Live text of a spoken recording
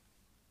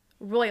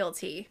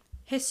royalty,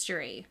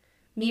 history,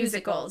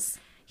 musicals.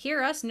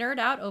 Hear us nerd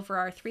out over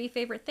our 3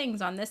 favorite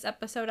things on this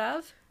episode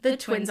of The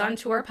Twins on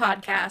Tour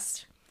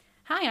podcast.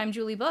 Hi, I'm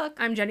Julie Book.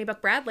 I'm Jenny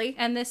Book Bradley.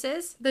 And this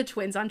is The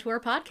Twins on Tour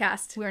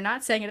podcast. We're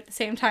not saying it at the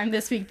same time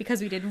this week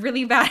because we did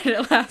really bad at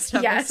it last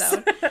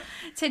episode. Yes.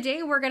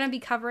 Today we're going to be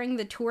covering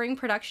the touring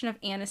production of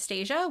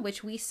Anastasia,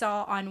 which we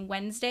saw on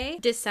Wednesday,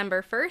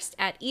 December 1st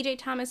at E.J.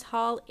 Thomas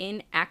Hall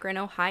in Akron,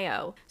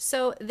 Ohio.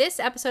 So this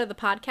episode of the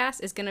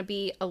podcast is going to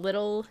be a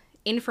little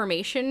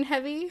information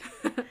heavy.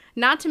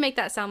 Not to make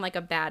that sound like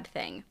a bad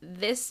thing.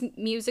 This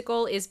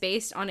musical is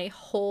based on a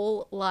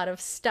whole lot of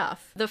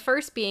stuff. The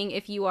first being,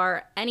 if you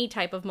are any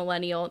type of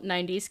millennial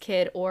 90s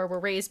kid or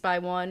were raised by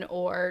one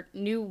or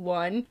knew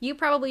one, you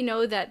probably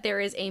know that there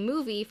is a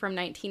movie from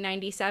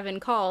 1997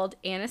 called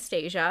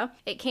Anastasia.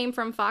 It came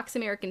from Fox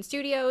American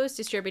Studios,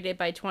 distributed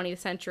by 20th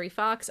Century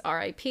Fox,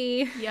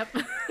 R.I.P. Yep.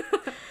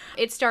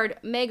 It starred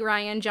Meg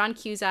Ryan, John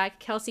Cusack,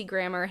 Kelsey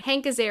Grammer,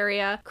 Hank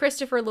Azaria,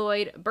 Christopher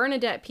Lloyd,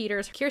 Bernadette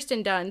Peters,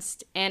 Kirsten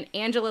Dunst, and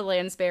Angela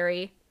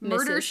Lansbury.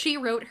 Murder, She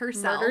Wrote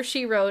herself. Murder,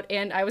 She Wrote,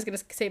 and I was going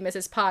to say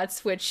Mrs.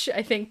 Potts, which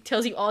I think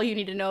tells you all you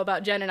need to know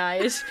about Jen and I,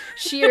 is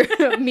she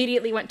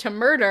immediately went to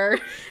murder,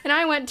 and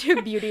I went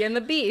to Beauty and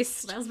the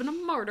Beast. There's been a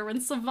murder in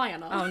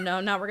Savannah. Oh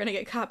no, now we're going to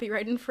get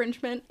copyright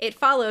infringement. It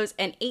follows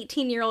an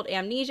 18-year-old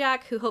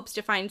amnesiac who hopes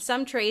to find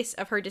some trace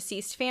of her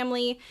deceased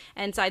family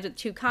and sides with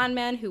 2 con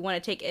men who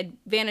want to take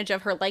advantage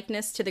of her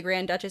likeness to the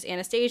Grand Duchess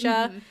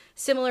Anastasia,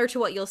 similar to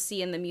what you'll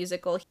see in the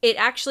musical. It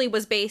actually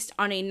was based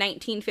on a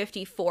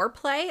 1954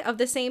 play of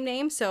the same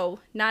name, so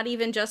not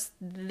even just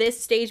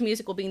this stage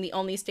musical being the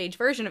only stage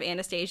version of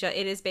Anastasia,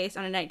 it is based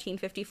on a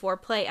 1954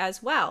 play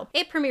as well.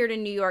 It premiered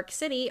in New York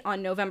City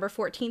on November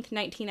 14th,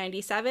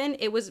 1997.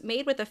 It was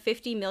made with a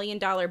 $50 million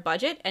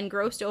budget and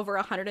grossed over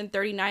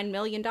 $139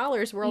 million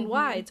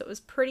worldwide, so it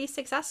was pretty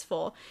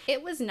successful.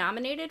 It was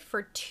nominated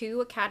for 2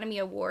 Academy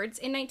Awards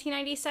in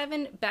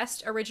 1997,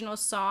 Best Original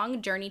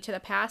Song, Journey to the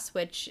Past,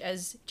 which,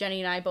 as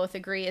Jenny and I both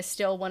agree, is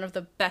still one of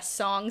the best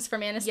songs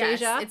from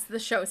Anastasia. Yes, it's the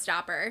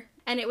showstopper.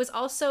 And it was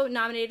also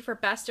nominated for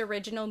Best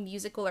Original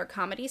Musical or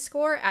Comedy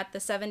Score at the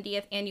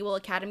 70th Annual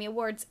Academy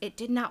Awards. It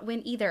did not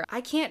win either.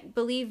 I can't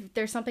believe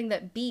there's something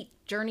that beat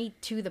Journey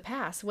to the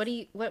Past. What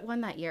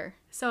won that year?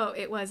 So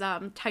it was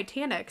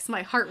Titanic's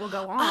My Heart Will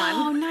Go On.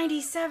 Oh,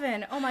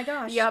 97. Oh my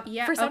gosh. Yep.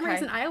 Yeah, For some okay.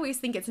 reason, I always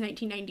think it's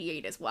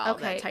 1998 as well.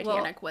 Okay, That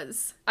Titanic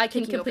was. I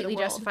can taking over the completely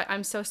world. justify.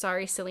 I'm so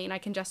sorry, Celine. I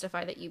can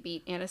justify that you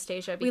beat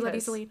Anastasia because We love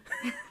you, Celine.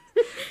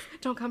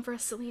 don't come for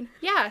us, Celine.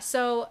 Yeah,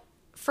 so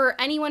for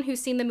anyone who's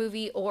seen the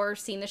movie or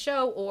seen the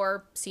show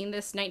or seen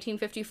this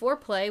 1954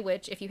 play,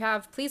 which if you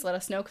have, please let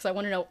us know because I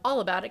want to know all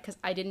about it because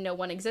I didn't know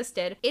one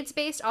existed. It's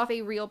based off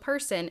a real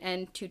person,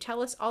 and to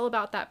tell us all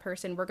about that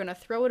person, we're going to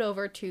throw it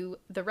over to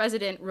the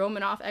resident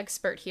Romanov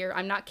expert here.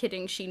 I'm not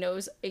kidding. She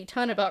knows a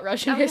ton about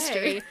Russian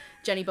history.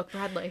 Jenny Book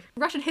Bradley.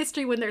 Russian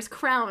history when there's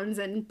crowns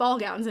and ball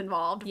gowns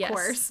involved, of Yes.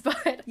 course.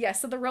 But yes,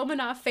 so the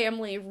Romanov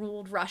family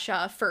ruled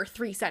Russia for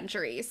 3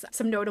 centuries.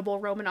 Some notable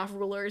Romanov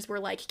rulers were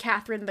like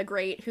Catherine the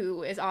Great,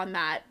 who is on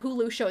that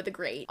Hulu show The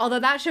Great. Although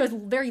that show is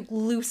very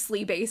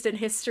loosely based in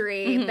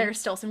history, there's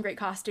still some great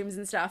costumes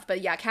and stuff.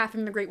 But yeah,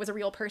 Catherine the Great was a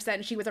real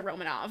person. She was a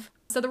Romanov.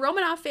 So the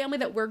Romanov family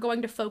that we're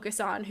going to focus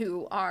on,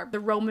 who are the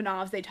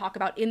Romanovs they talk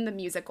about in the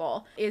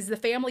musical, is the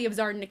family of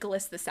Tsar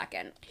Nicholas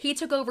II. He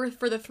took over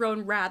for the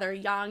throne rather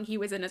young. He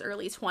was in his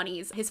early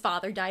 20s. His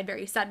father died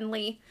very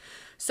suddenly,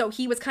 so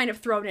he was kind of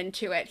thrown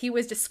into it. He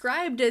was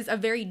described as a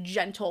very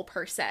gentle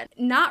person.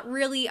 Not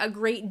really a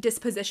great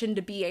disposition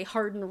to be a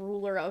hardened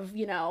ruler of,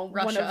 one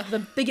Russia. of the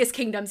biggest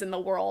kingdoms in the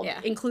world,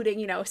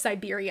 including,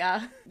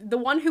 Siberia. The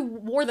one who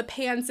wore the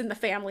pants in the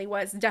family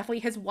was definitely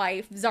his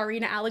wife,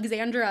 Tsarina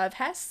Alexandra of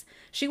Hesse.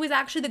 She was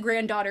actually the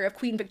granddaughter of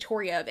Queen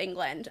Victoria of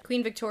England.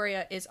 Queen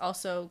Victoria is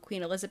also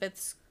Queen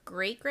Elizabeth's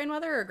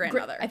great-grandmother or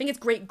grandmother? I think it's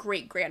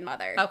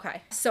great-great-grandmother.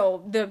 Okay.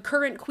 So the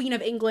current Queen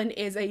of England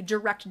is a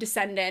direct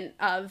descendant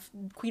of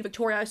Queen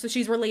Victoria, so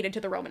she's related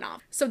to the Romanov.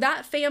 So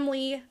that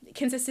family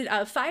consisted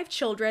of 5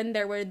 children.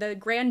 There were the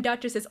Grand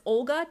Duchesses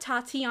Olga,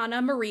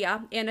 Tatiana,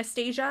 Maria,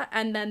 Anastasia,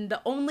 and then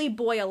the only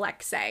boy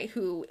Alexei,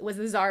 who was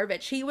the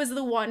Tsarevich. He was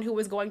the one who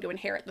was going to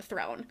inherit the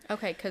throne.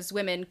 Okay, because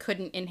women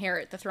couldn't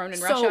inherit the throne in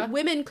So Russia?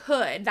 women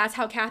could. That's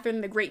how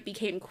Catherine the Great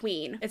became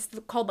queen. It's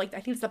called, I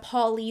think it's the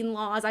Pauline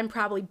laws. I'm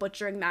probably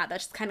butchering that.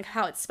 That's just kind of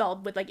how it's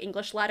spelled with,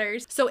 English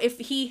letters. So if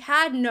he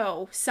had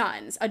no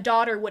sons, a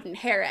daughter would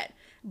inherit.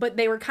 But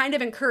they were kind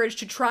of encouraged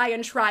to try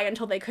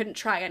until they couldn't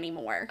try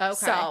anymore. Okay.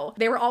 So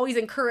they were always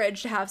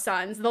encouraged to have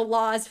sons. The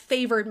laws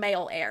favored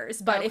male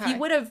heirs. But if he Okay.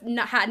 would have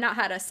not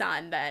had a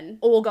son, then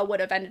Olga would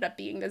have ended up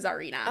being the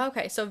Tsarina.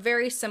 Okay, so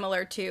very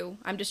similar to,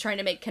 I'm just trying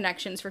to make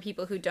connections for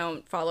people who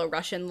don't follow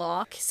Russian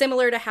law,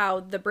 similar to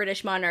how the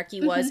British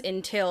monarchy was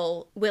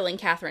until Will and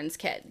Catherine's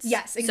kids.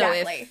 Yes,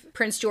 exactly. So if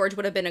Prince George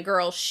would have been a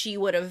girl, she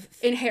would have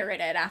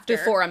Inherited after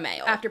before a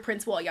male. After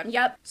Prince William.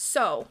 Yep.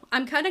 So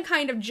I'm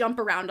kind of jump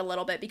around a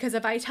little bit because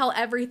if I tell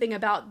everything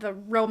about the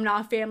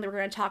Romanov family we're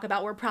going to talk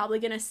about, we're probably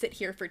going to sit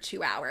here for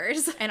 2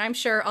 hours. And I'm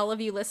sure all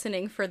of you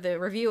listening for the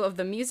review of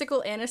the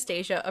musical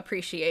Anastasia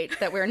appreciate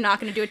that we're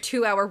not going to do a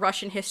 2-hour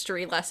Russian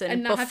history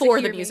lesson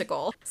before the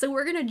musical. So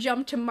we're going to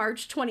jump to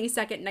March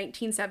 22nd,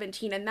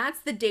 1917, and that's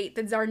the date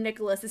that Tsar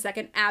Nicholas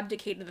II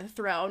abdicated the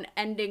throne,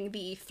 ending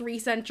the 3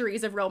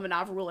 centuries of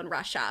Romanov rule in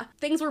Russia.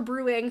 Things were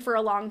brewing for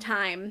a long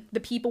time. The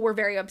people were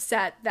very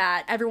upset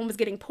that everyone was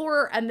getting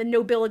poorer and the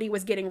nobility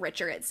was getting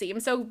richer, it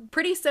seemed. So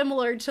pretty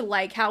similar to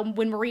like how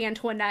when Marie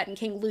Antoinette and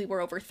King Louis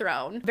were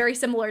overthrown. Very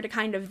similar to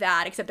kind of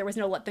that, except there was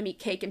no let them eat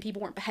cake and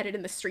people weren't beheaded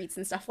in the streets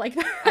and stuff like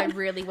that. I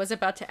really was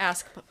about to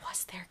ask, but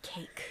was there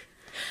cake?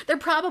 There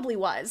probably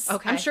was.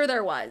 Okay. I'm sure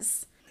there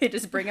was. They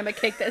just bring him a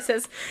cake that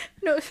says,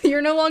 "No,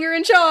 you're no longer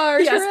in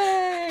charge." Yes.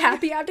 Hooray!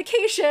 Happy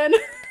abdication.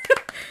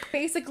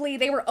 Basically,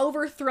 they were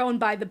overthrown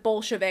by the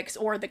Bolsheviks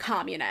or the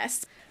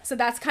communists. So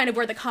that's kind of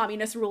where the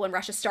communist rule in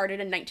Russia started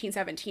in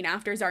 1917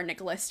 after Tsar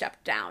Nicholas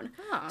stepped down.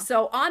 Huh.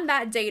 So on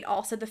that date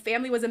also, the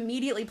family was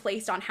immediately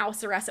placed on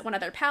house arrest at one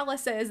of their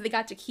palaces. They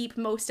got to keep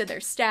most of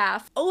their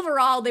staff.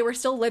 Overall, they were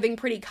still living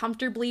pretty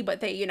comfortably, but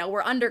they,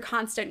 were under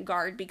constant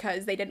guard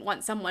because they didn't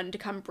want someone to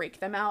come break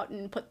them out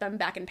and put them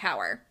back in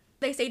power.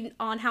 They stayed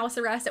on house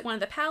arrest at one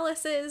of the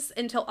palaces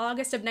until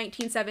August of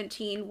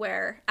 1917,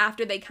 where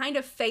after they kind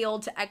of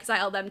failed to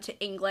exile them to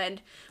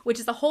England, which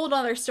is a whole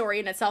other story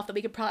in itself that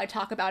we could probably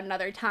talk about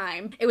another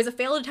time. It was a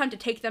failed attempt to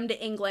take them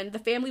to England. The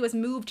family was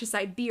moved to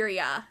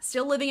Siberia,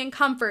 still living in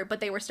comfort, but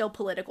they were still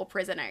political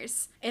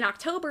prisoners. In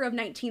October of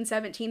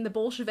 1917, the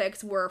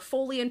Bolsheviks were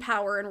fully in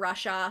power in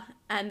Russia,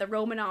 and the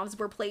Romanovs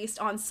were placed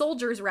on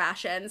soldiers'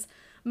 rations.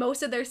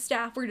 Most of their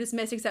staff were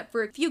dismissed except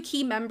for a few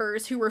key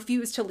members who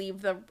refused to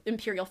leave the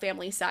imperial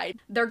family side.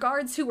 Their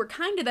guards who were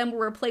kind to them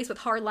were replaced with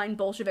hardline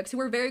Bolsheviks who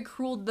were very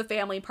cruel to the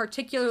family,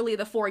 particularly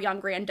the 4 young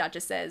Grand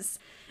Duchesses.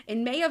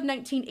 In May of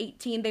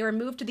 1918, they were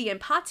moved to the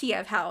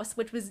Impatiev House,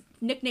 which was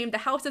nicknamed the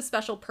House of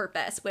Special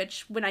Purpose,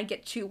 which, when I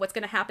get to what's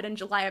going to happen in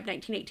July of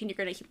 1918, you're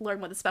going to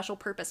learn what the special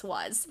purpose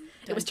was.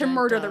 It was to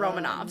murder the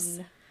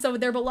Romanovs. So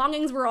their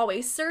belongings were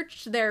always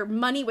searched, their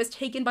money was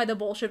taken by the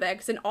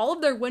Bolsheviks, and all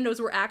of their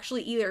windows were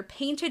actually either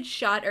painted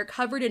shut or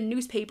covered in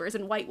newspapers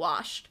and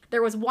whitewashed.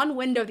 There was one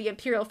window the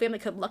imperial family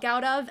could look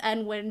out of,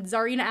 and when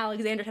Tsarina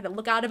Alexandra had to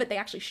look out of it, they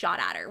actually shot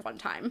at her one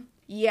time.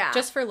 Yeah.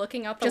 Just for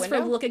looking out the window?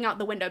 Just for looking out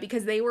the window,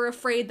 because they were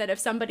afraid that if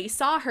somebody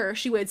saw her,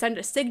 she would send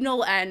a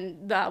signal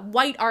and the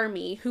White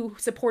Army, who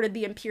supported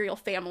the imperial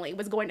family,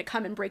 was going to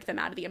come and break them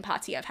out of the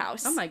Impatiev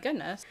House. Oh my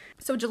goodness.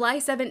 So July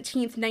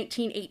 17th,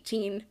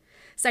 1918,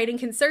 citing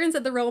concerns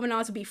that the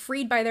Romanovs would be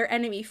freed by their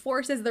enemy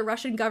forces, the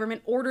Russian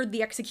government ordered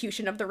the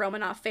execution of the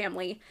Romanov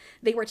family.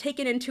 They were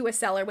taken into a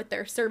cellar with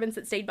their servants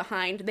that stayed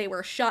behind. They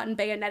were shot and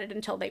bayoneted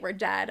until they were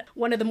dead.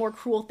 One of the more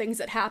cruel things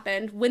that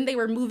happened, when they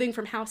were moving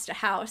from house to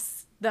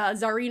house, the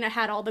Tsarina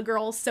had all the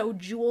girls sew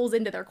jewels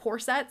into their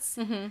corsets.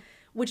 Mm-hmm.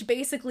 Which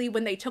basically,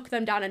 when they took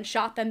them down and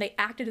shot them, they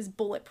acted as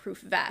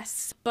bulletproof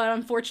vests. But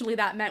unfortunately,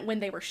 that meant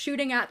when they were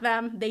shooting at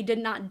them, they did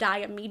not die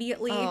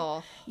immediately.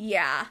 Oh.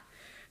 Yeah.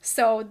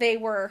 So they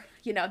were,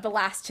 the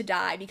last to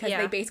die because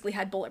they basically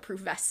had bulletproof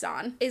vests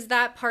on. Is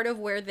that part of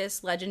where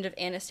this legend of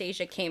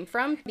Anastasia came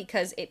from?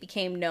 Because it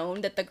became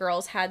known that the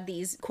girls had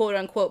these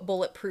quote-unquote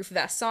bulletproof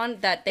vests on,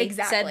 that they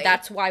said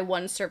that's why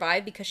one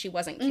survived, because she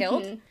wasn't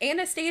killed? Mm-hmm.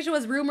 Anastasia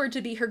was rumored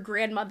to be her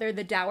grandmother,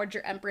 the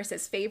Dowager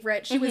Empress's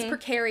favorite. She was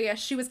precarious.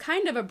 She was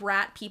kind of a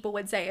brat, people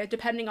would say,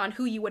 depending on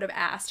who you would have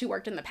asked who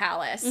worked in the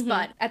palace. Mm-hmm.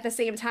 But at the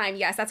same time,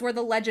 yes, that's where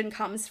the legend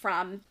comes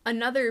from.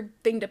 Another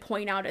thing to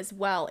point out as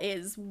well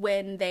is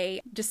when they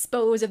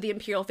dispose of the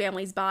imperial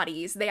family's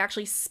bodies, they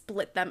actually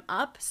split them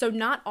up, so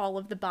not all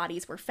of the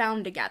bodies were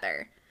found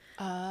together.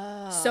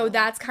 Oh. So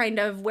that's kind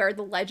of where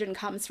the legend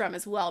comes from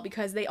as well,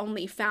 because they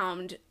only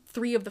found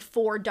 3 of the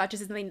 4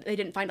 duchesses, and they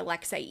didn't find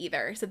Alexei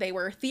either. So they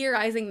were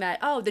theorizing that,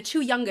 the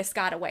 2 youngest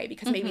got away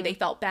because maybe they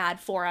felt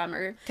bad for him,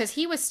 or... Because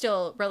he was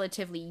still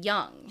relatively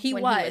young when he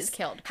was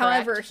killed, correct?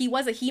 However, he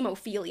was a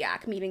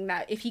hemophiliac, meaning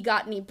that if he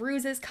got any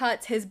bruises,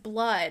 cuts, his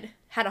blood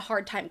had a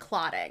hard time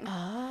clotting.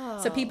 Oh.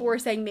 So people were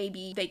saying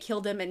maybe they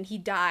killed him and he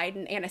died,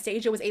 and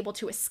Anastasia was able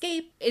to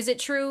escape. Is it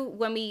true,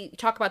 when we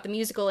talk about the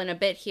musical in a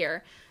bit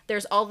here,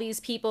 there's all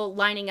these people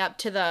lining up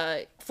to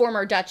the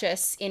former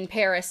Duchess in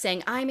Paris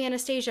saying, "I'm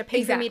Anastasia,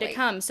 pay for me to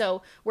come."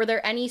 So were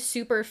there any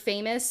super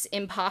famous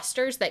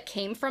imposters that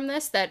came from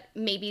this that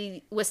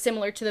maybe was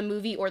similar to the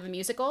movie or the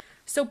musical?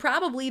 So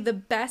probably the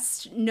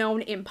best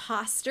known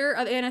imposter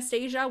of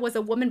Anastasia was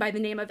a woman by the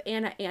name of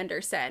Anna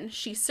Anderson.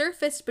 She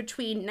surfaced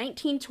between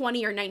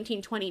 1920 or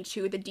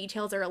 1922. The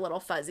details are a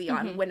little fuzzy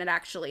on when it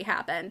actually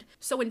happened.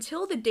 So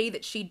until the day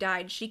that she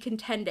died, she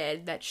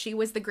contended that she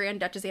was the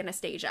Grand Duchess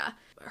Anastasia.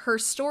 Her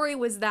story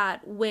was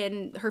that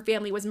when her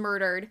family was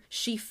murdered,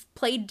 she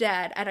played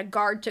dead, and a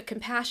guard took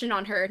compassion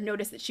on her,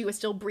 noticed that she was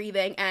still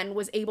breathing, and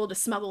was able to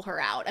smuggle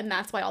her out. And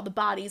that's why all the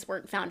bodies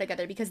weren't found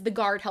together, because the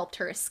guard helped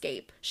her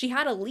escape. She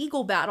had a legal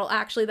legal battle,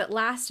 actually, that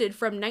lasted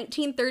from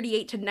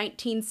 1938 to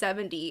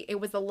 1970. It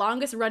was the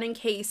longest running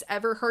case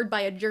ever heard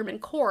by a German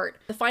court.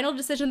 The final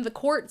decision of the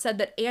court said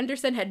that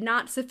Anderson had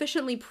not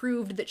sufficiently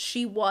proved that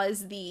she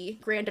was the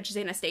Grand Duchess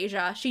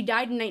Anastasia. She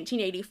died in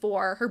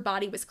 1984. Her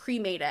body was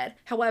cremated.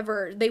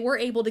 However, they were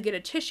able to get a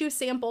tissue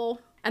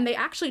sample, and they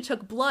actually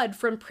took blood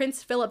from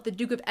Prince Philip, the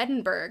Duke of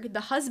Edinburgh, the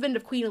husband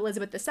of Queen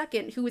Elizabeth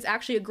II, who was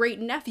actually a great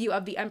nephew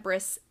of the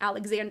Empress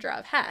Alexandra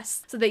of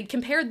Hesse. So they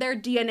compared their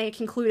DNA,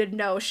 concluded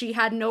no, she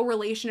had no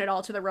relation at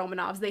all to the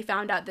Romanovs. They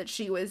found out that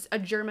she was a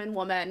German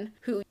woman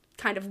who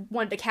kind of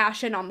wanted to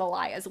cash in on the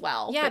lie as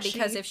well. Yeah, but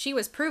because if she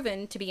was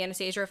proven to be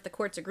Anastasia, if the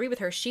courts agree with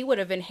her, she would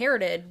have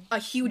inherited a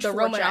huge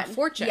Romanov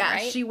fortune, yeah,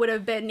 right? She would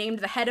have been named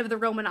the head of the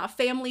Romanov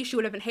family. She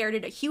would have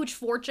inherited a huge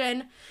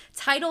fortune,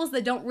 titles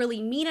that don't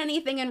really mean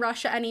anything in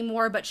Russia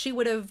anymore, but she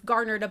would have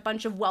garnered a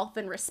bunch of wealth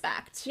and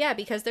respect. Yeah,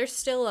 because there's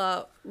still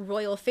a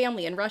royal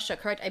family in Russia,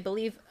 correct? I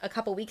believe a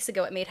couple weeks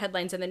ago it made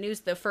headlines in the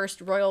news, the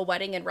first royal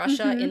wedding in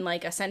Russia in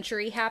like a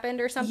century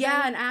happened or something.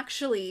 Yeah, and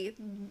actually,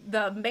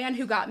 the man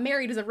who got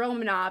married is a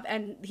Romanov,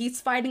 and he's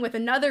fighting with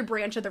another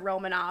branch of the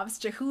Romanovs,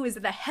 to who is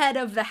the head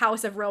of the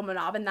House of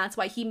Romanov, and that's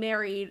why he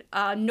married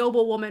a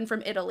noblewoman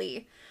from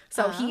Italy.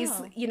 So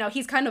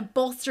he's kind of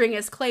bolstering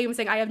his claim,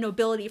 saying, I have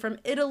nobility from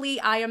Italy,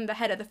 I am the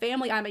head of the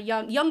family, I'm a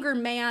younger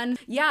man.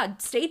 Yeah,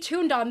 stay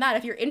tuned on that.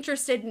 If you're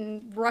interested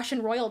in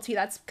Russian royalty,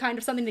 that's kind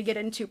of something to get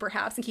into,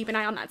 perhaps, and keep an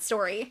eye on that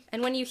story.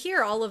 And when you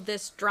hear all of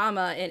this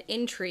drama and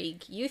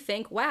intrigue, you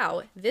think,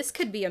 wow, this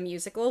could be a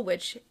musical,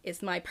 which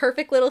is my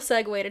perfect little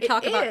segue to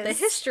talk about the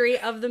history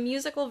of the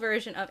musical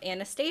version of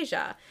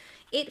Anastasia.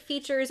 It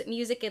features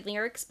music and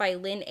lyrics by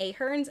Lynn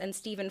Ahrens and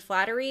Stephen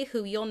Flattery,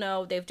 who you'll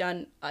know they've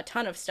done a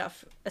ton of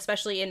stuff,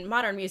 especially in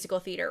modern musical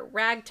theater,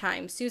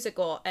 Ragtime,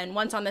 Seussical, and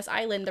Once on This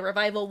Island, the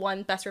revival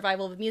won Best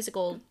Revival of a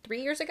Musical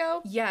 3 years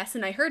ago. Yes,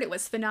 and I heard it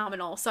was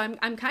phenomenal, so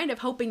I'm kind of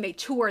hoping they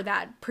tour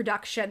that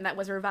production that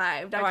was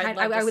revived.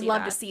 I would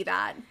love to see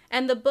that.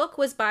 And the book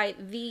was by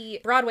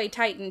the Broadway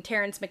titan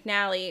Terrence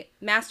McNally,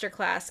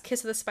 Masterclass,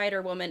 Kiss of the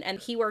Spider Woman, and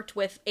he worked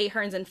with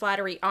Ahrens and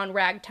Flattery on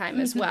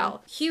Ragtime as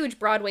well. Huge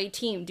Broadway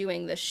team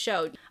doing this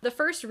show. The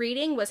first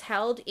reading was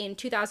held in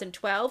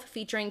 2012,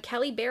 featuring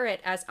Kelly Barrett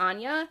as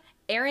Anya,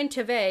 Aaron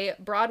Tveit,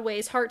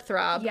 Broadway's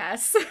heartthrob.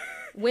 Yes.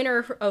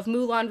 Winner of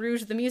Moulin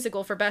Rouge the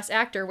Musical for Best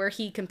Actor, where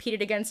he competed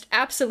against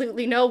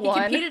absolutely no one.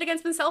 He competed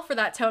against himself for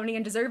that, Tony,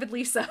 and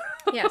deservedly so.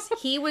 Yes,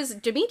 he was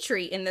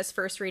Dimitri in this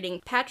first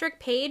reading. Patrick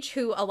Page,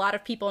 who a lot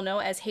of people know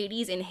as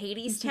Hades in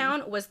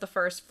Hadestown, was the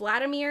first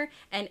Vladimir,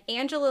 and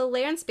Angela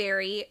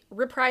Lansbury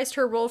reprised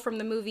her role from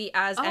the movie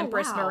as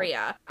Empress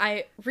Maria.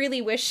 I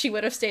really wish she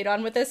would have stayed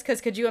on with this,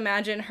 because could you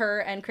imagine her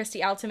and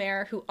Christy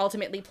Altomare, who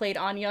ultimately played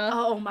Anya?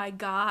 Oh my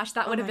gosh,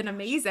 that would have been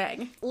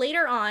amazing.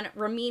 Later on,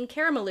 Ramin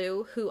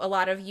Karimloo, who a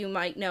lot of you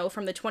might know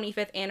from the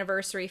 25th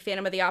anniversary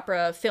Phantom of the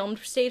Opera filmed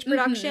stage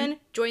production,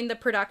 joined the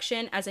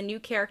production as a new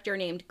character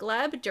named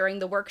Gleb during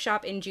the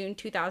workshop in June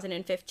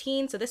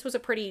 2015. So this was a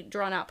pretty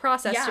drawn-out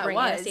process to bring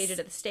Anastasia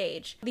to the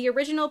stage. The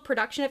original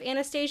production of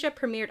Anastasia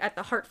premiered at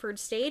the Hartford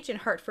Stage in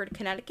Hartford,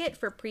 Connecticut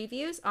for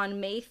previews on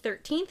May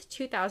 13th,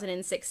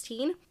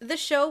 2016. The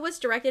show was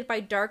directed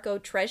by Darko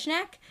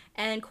Trejnek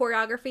and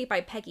choreography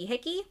by Peggy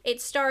Hickey.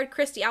 It starred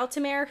Christy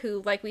Altomare,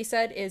 who, like we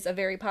said, is a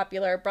very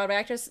popular Broadway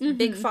actress,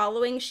 big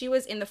following. She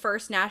was in the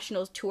first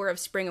national tour of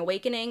Spring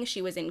Awakening.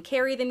 She was in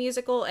Carrie the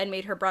Musical and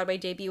made her Broadway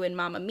debut in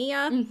Mamma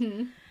Mia.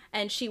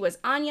 And she was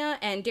Anya.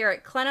 And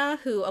Derek Klena,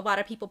 who a lot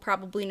of people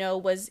probably know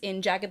was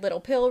in Jagged Little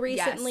Pill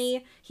recently.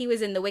 Yes. He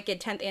was in the Wicked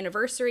 10th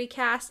Anniversary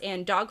cast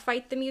and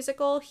Dogfight the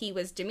Musical. He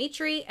was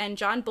Dimitri, and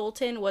John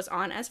Bolton was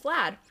on as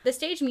Vlad. The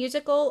stage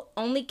musical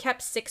only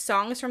kept 6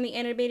 songs from the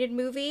animated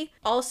movie,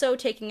 also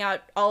taking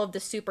out all of the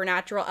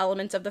supernatural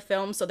elements of the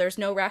film, so there's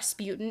no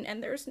Rasputin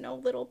and there's no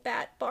little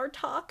bat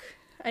Bartok.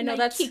 I know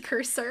that's key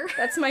cursor.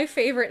 That's my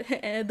favorite.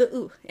 The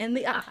ooh and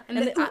the ah and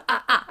the ooh,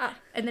 ah, ah, ah,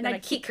 and then a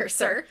key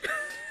cursor.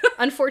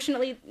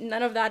 Unfortunately,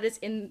 none of that is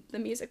in the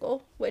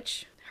musical,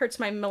 which hurts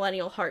my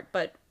millennial heart,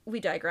 but we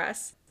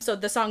digress. So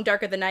the song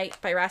Darker the Night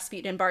by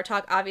Rasputin and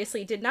Bartok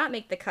obviously did not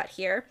make the cut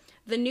here.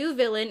 The new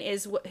villain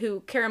is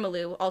who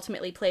Karimloo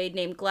ultimately played,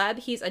 named Gleb.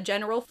 He's a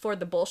general for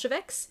the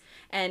Bolsheviks,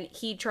 and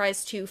he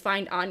tries to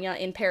find Anya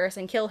in Paris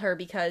and kill her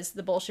because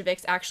the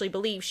Bolsheviks actually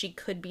believe she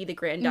could be the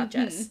Grand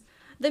Duchess.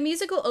 The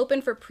musical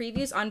opened for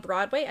previews on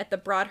Broadway at the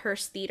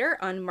Broadhurst Theater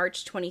on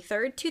March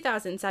 23rd,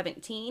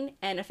 2017,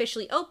 and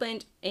officially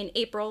opened in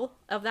April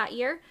of that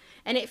year,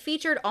 and it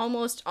featured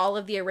almost all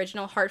of the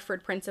original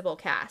Hartford principal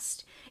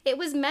cast. It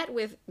was met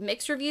with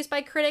mixed reviews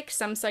by critics,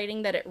 some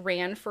citing that it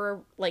ran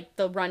for, like,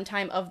 the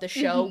runtime of the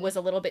show was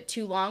a little bit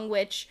too long,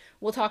 which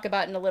we'll talk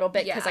about in a little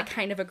bit because I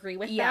kind of agree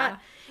with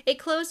that. It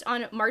closed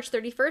on March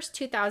 31st,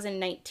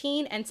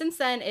 2019, and since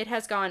then it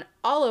has gone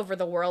all over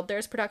the world.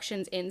 There's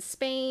productions in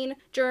Spain,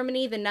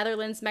 Germany, the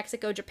Netherlands,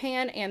 Mexico,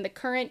 Japan, and the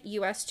current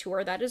US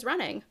tour that is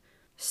running.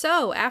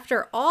 So,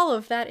 after all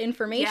of that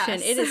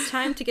information, it is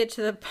time to get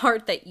to the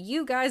part that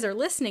you guys are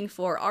listening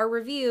for, our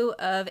review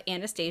of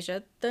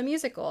Anastasia the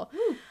Musical.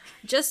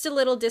 Just a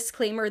little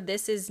disclaimer,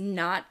 this is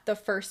not the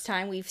first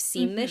time we've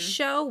seen this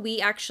show. We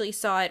actually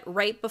saw it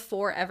right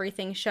before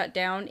everything shut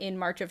down in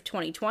March of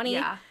 2020.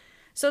 Yeah.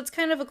 So it's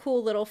kind of a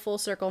cool little full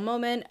circle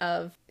moment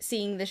of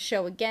seeing this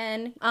show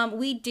again.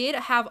 We did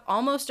have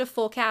almost a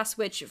full cast,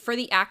 which for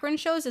the Akron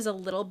shows is a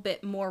little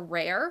bit more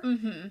rare.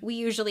 We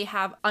usually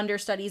have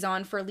understudies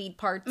on for lead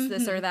parts,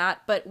 this or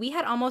that, but we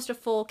had almost a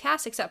full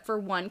cast except for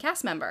one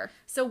cast member.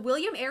 So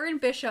William Aaron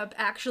Bishop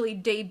actually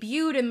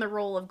debuted in the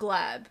role of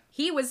Gleb.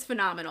 He was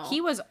phenomenal. He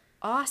was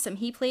awesome.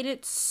 He played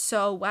it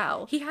so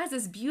well. He has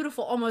this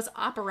beautiful, almost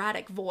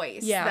operatic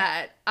voice Yeah.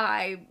 that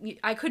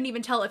I couldn't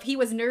even tell if he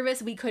was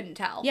nervous. We couldn't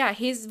tell. Yeah,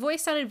 his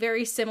voice sounded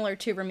very similar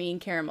to Ramin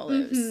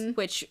Karamalou's,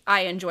 which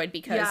I enjoyed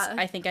because Yeah.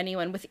 I think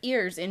anyone with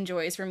ears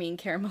enjoys Ramin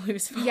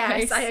Karamalou's voice.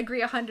 Yes, I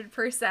agree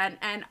 100%.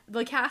 And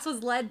the cast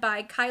was led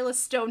by Kyla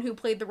Stone, who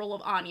played the role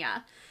of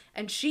Anya.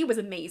 And she was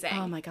amazing.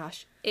 Oh my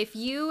gosh. If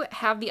you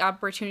have the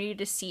opportunity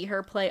to see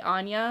her play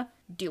Anya,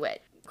 do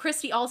it.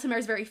 Christy Altomare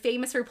is very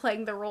famous for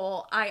playing the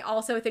role. I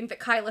also think that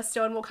Kyla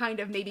Stone will kind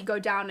of maybe go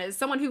down as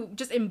someone who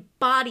just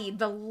embodied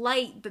the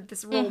light that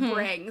this role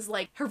brings.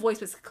 Like, her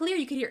voice was clear.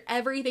 You could hear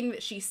everything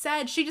that she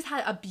said. She just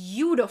had a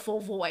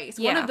beautiful voice.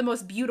 One Yeah. of the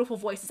most beautiful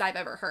voices I've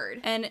ever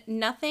heard. And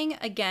nothing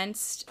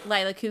against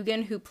Lila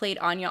Coogan, who played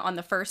Anya on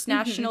the first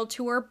national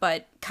tour,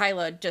 but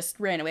Kyla just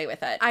ran away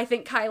with it. I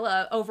think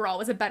Kyla overall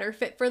was a better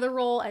fit for the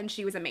role, and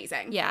she was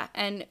amazing. Yeah,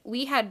 and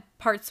we had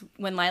parts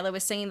when Lila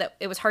was singing that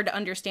it was hard to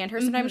understand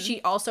her sometimes.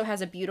 She also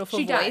has a beautiful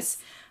She voice, does.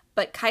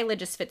 but Kyla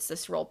just fits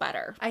this role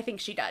better. I think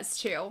she does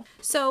too.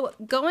 So,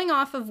 going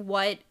off of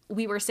what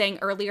we were saying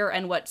earlier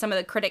and what some of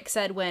the critics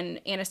said when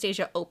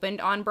Anastasia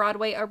opened on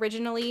Broadway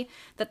originally,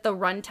 that the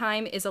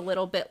runtime is a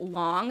little bit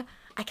long,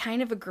 I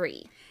kind of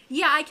agree.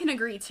 Yeah, I can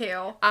agree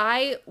too.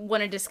 I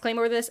want to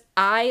disclaimer this.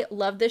 I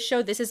love this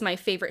show. This is my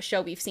favorite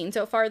show we've seen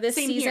so far this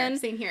season.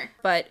 Same here.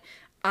 But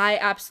I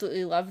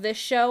absolutely love this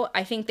show.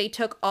 I think they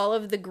took all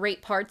of the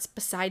great parts,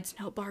 besides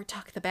No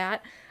Bartok the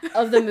Bat,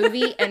 of the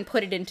movie and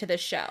put it into the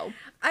show.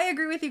 I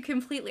agree with you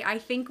completely. I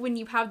think when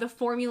you have the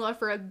formula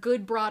for a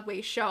good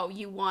Broadway show,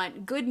 you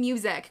want good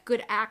music,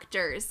 good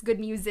actors, good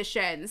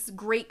musicians,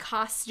 great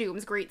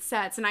costumes, great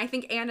sets, and I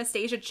think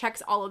Anastasia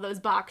checks all of those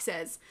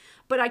boxes.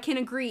 But I can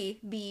agree,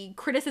 the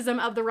criticism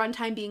of the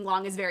runtime being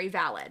long is very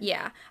valid.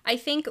 Yeah, I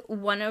think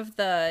one of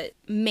the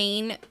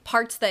main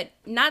parts that,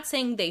 not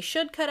saying they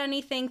should cut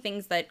anything,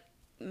 things that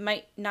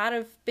might not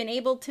have been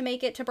able to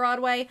make it to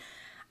Broadway,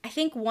 I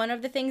think one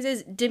of the things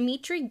is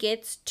Dimitri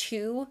gets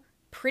two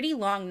pretty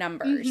long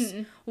numbers.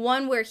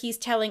 One where he's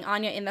telling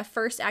Anya in the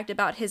first act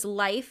about his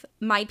life,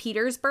 My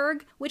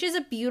Petersburg, which is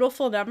a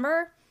beautiful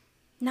number.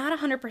 Not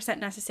 100%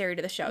 necessary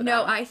to the show, though.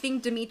 No, I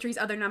think Dimitri's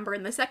other number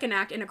in the second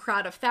act, In a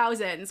Crowd of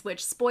Thousands,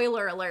 which,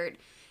 spoiler alert,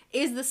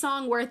 is the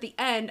song where at the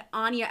end,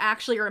 Anya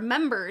actually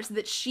remembers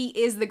that she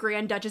is the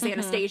Grand Duchess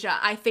Anastasia.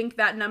 I think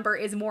that number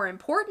is more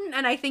important,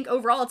 and I think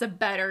overall it's a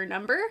better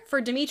number.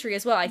 For Dimitri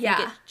as well, I think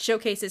Yeah. it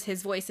showcases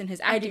his voice and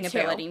his acting do too.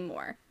 ability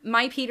more.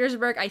 My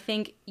Petersburg, I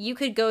think you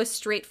could go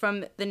straight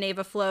from The Knave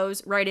of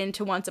Flows right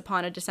into Once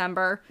Upon a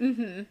December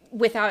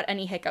without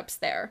any hiccups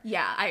there.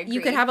 Yeah, I agree.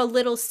 You could have a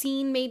little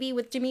scene maybe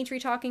with Dimitri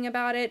talking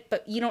about it,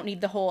 but you don't need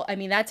the whole, I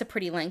mean, that's a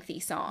pretty lengthy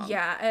song.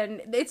 Yeah,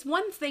 and it's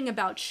one thing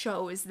about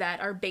shows that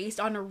are based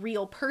on a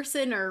real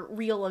person or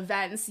real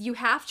events. You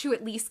have to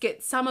at least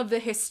get some of the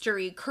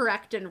history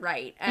correct and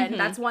right. And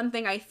that's one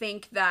thing I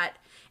think that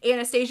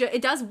Anastasia,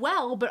 it does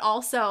well, but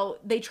also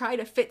they try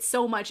to fit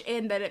so much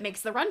in that it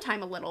makes the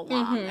runtime a little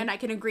long. And I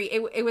can agree.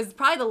 It was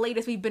probably the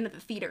latest we've been at the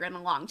theater in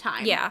a long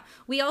time. Yeah.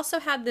 We also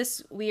had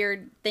this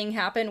weird thing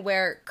happen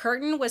where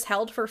curtain was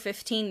held for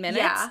 15 minutes.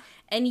 Yeah.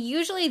 And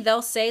usually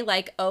they'll say,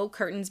 like, oh,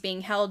 curtain's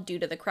being held due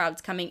to the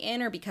crowds coming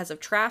in or because of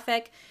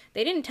traffic.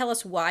 They didn't tell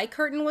us why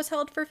curtain was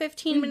held for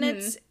 15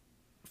 minutes.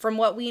 From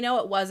what we know,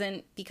 it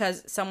wasn't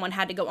because someone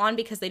had to go on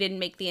because they didn't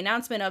make the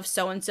announcement of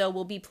so-and-so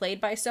will be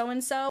played by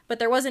so-and-so. But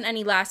there wasn't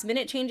any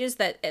last-minute changes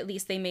that at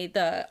least they made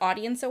the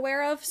audience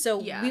aware of. So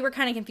we were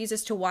kind of confused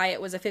as to why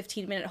it was a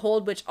 15-minute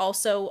hold, which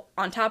also,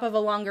 on top of a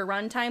longer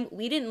runtime,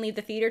 we didn't leave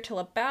the theater till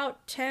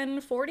about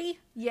 10:40.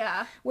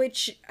 Yeah.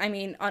 Which, I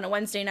mean, on a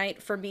Wednesday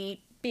night for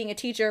me, being a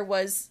teacher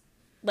was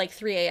like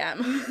 3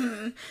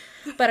 a.m.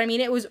 But I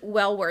mean, it was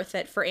well worth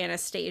it for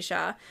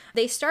Anastasia.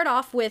 They start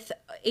off with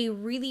a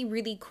really,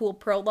 really cool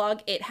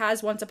prologue. It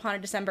has Once Upon a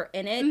December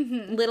in it.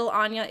 Little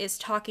Anya is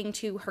talking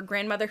to her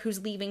grandmother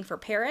who's leaving for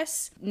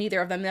Paris. Neither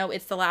of them know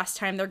it's the last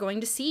time they're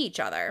going to see each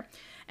other.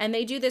 And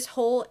they do this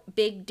whole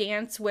big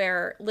dance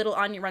where little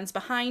Anya runs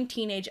behind,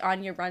 teenage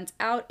Anya runs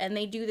out, and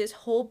they do this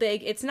whole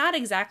big, it's not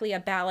exactly a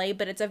ballet,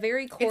 but it's a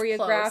very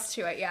choreographed, Close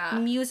to it, yeah.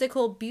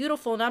 musical,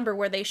 beautiful number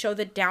where they show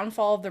the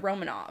downfall of the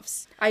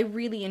Romanovs. I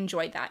really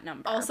enjoyed that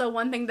number. Also,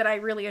 one thing that I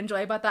really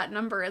enjoy about that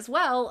number as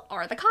well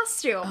are the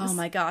costumes. Oh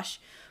my gosh.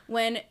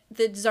 When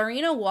the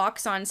Tsarina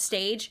walks on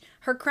stage,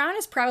 her crown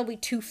is probably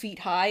 2 feet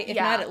high. If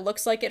not, it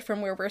looks like it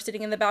from where we're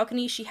sitting in the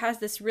balcony. She has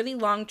this really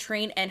long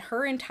train, and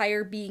her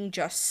entire being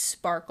just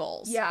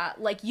sparkles. Yeah,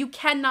 like, you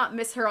cannot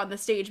miss her on the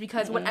stage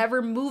because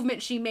whatever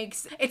movement she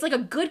makes, it's like a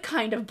good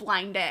kind of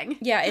blinding.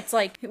 Yeah, it's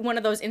like one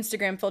of those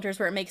Instagram filters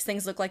where it makes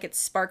things look like it's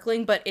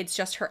sparkling, but it's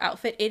just her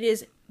outfit. It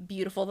is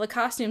beautiful. The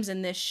costumes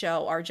in this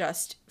show are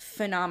just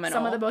phenomenal.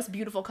 Some of the most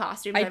beautiful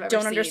costumes I've ever I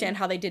don't seen. understand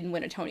how they didn't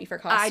win a Tony for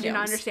costumes. I do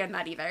not understand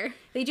that either.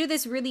 They do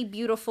this really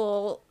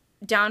beautiful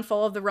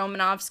downfall of the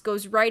Romanovs,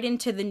 goes right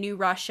into the new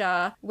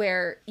Russia,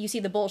 where you see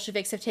the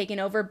Bolsheviks have taken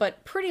over,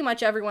 but pretty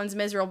much everyone's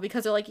miserable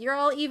because they're like, you're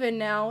all even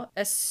now.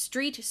 A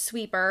street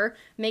sweeper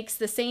makes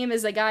the same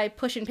as a guy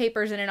pushing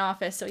papers in an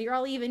office, so you're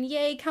all even.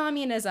 Yay,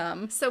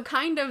 communism. So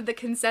kind of the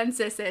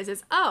consensus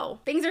is oh,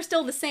 things are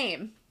still the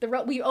same.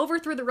 We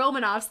overthrew the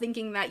Romanovs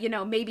thinking that, you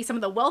know, maybe some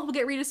of the wealth will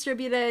get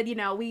redistributed, you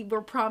know, we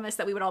were promised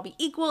that we would all be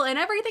equal, and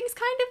everything's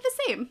kind of the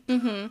same.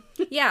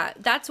 Mm-hmm. Yeah,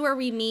 that's where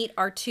we meet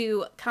our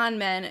 2 con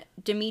men,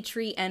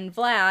 Dmitri and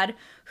Vlad,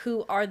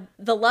 who are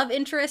the love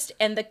interest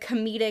and the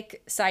comedic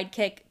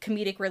sidekick,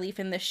 comedic relief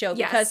in this show.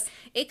 Yes. Because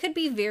it could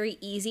be very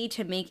easy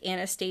to make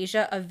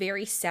Anastasia a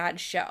very sad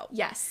show.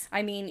 Yes.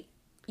 I mean,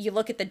 you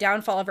look at the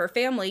downfall of her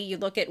family, you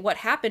look at what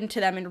happened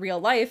to them in real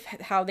life,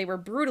 how they were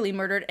brutally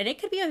murdered, and it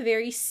could be a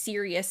very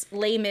serious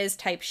Les Mis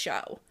type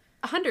show.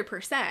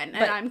 100%. And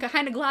I'm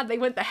kind of glad they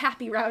went the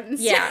happy route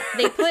instead. Yeah,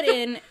 they put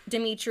in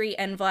Dmitri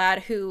and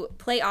Vlad, who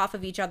play off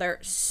of each other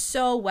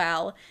so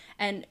well,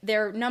 and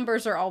their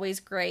numbers are always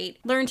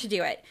great. Learn to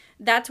do it.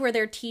 That's where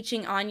they're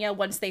teaching Anya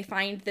once they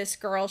find this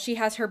girl. She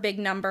has her big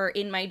number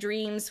in My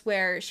Dreams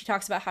where she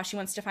talks about how she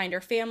wants to find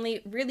her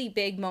family. Really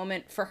big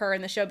moment for her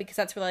in the show because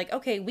that's where, like,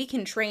 okay, we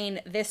can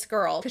train this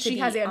girl. Because she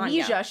has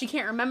amnesia. Anya. She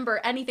can't remember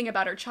anything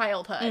about her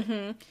childhood.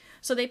 Mm-hmm.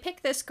 So they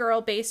picked this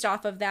girl based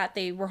off of that.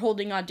 They were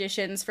holding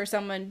auditions for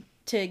someone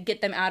to get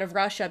them out of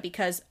Russia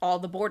because all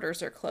the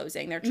borders are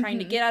closing. They're trying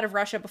to get out of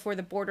Russia before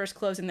the borders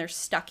close and they're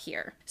stuck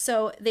here.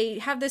 So they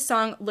have this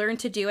song, Learn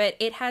to Do It.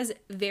 It has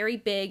very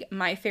big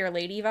My Fair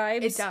Lady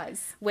vibes. It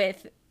does.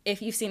 With,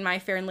 if you've seen My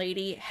Fair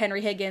Lady,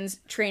 Henry Higgins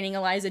training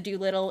Eliza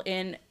Doolittle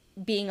in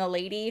being a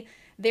lady.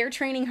 They're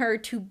training her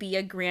to be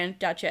a Grand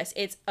Duchess.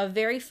 It's a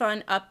very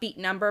fun, upbeat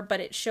number, but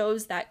it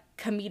shows that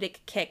comedic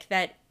kick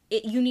that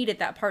you needed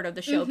that part of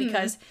the show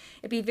because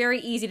it'd be very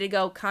easy to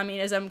go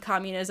communism,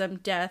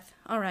 death.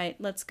 All right,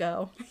 let's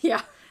go.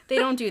 Yeah. They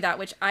don't do that,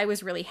 which I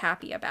was really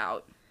happy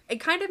about. It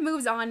kind of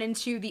moves on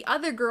into the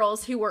other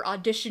girls who were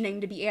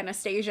auditioning to be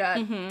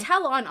Anastasia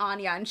tell on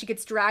Anya, and she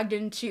gets dragged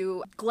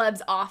into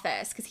Gleb's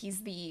office because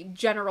he's the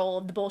general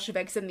of the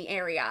Bolsheviks in the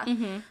area.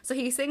 So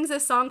he sings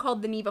this song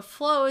called The Neva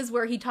Flows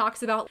where he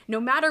talks about no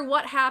matter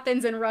what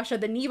happens in Russia,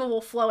 the Neva will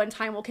flow and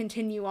time will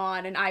continue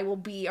on and I will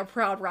be a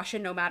proud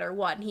Russian no matter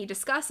what. And he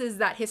discusses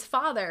that his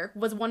father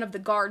was one of the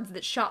guards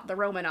that shot the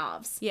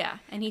Romanovs. Yeah,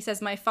 and he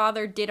says, my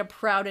father did a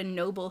proud and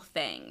noble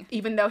thing.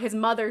 Even though his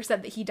mother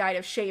said that he died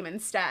of shame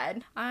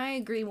instead. I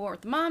agree more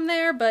with mom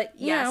there, but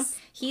you know,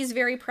 he's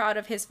very proud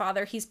of his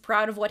father. He's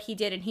proud of what he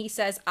did, and he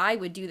says, I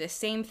would do the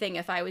same thing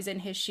if I was in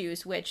his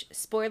shoes, which,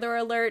 spoiler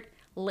alert,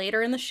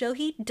 later in the show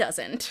he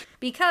doesn't.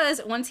 Because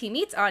once he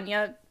meets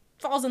Anya,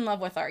 falls in love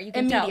with her. You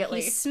can tell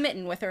he's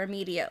smitten with her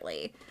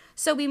immediately.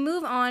 So we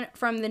move on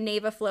from the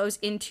Neva Flows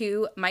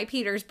into My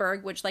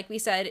Petersburg, which, like we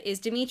said, is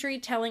Dmitri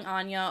telling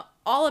Anya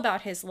all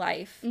about his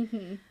life.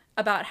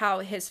 About how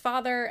his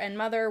father and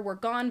mother were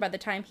gone by the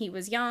time he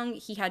was young.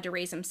 He had to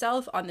raise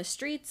himself on the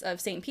streets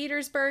of St.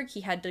 Petersburg.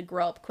 He had to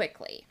grow up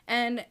quickly.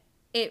 And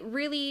it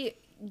really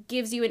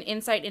gives you an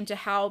insight into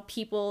how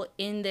people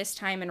in this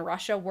time in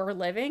Russia were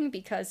living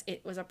because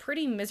it was a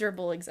pretty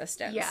miserable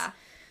existence. Yeah.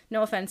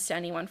 No offense to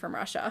anyone from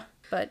Russia,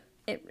 but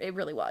it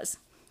really was.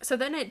 So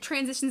then it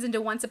transitions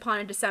into Once Upon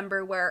a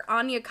December where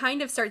Anya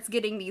kind of starts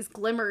getting these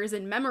glimmers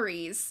and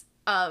memories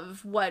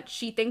of what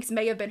she thinks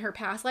may have been her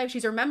past life.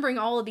 She's remembering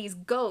all of these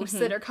ghosts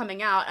that are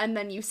coming out, and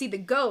then you see the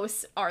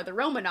ghosts are the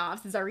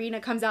Romanovs.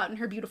 Tsarina comes out in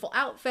her beautiful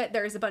outfit.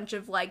 There's a bunch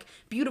of, like,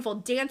 beautiful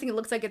dancing. It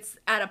looks like it's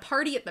at a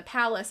party at the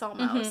palace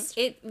almost.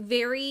 It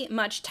very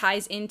much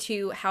ties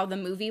into how the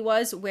movie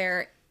was,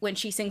 where when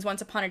she sings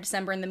Once Upon a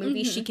December in the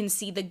movie, she can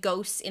see the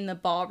ghosts in the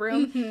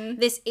ballroom.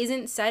 This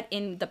isn't set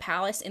in the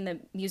palace in the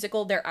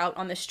musical. They're out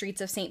on the streets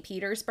of St.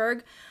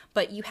 Petersburg,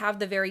 but you have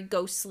the very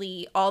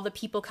ghostly, all the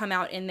people come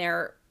out in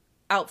their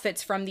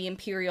outfits from the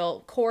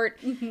imperial court.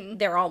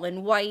 They're all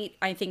in white.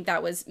 I think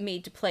that was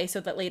made to play so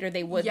that later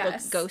they would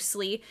look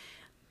ghostly.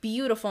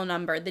 Beautiful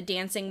number. The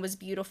dancing was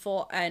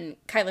beautiful, and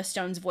Kyla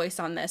Stone's voice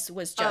on this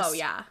was just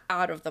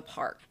out of the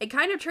park. It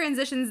kind of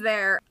transitions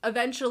there.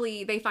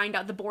 Eventually, they find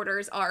out the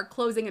borders are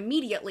closing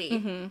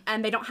immediately,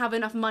 and they don't have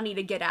enough money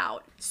to get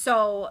out.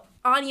 So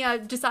Anya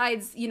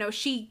decides,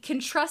 she can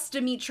trust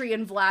Dimitri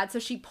and Vlad, so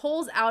she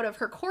pulls out of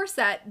her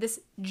corset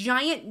this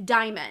giant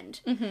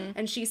diamond. Mm-hmm.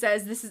 And she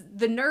says, this is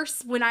the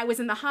nurse when I was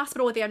in the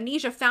hospital with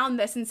amnesia found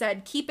this and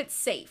said, keep it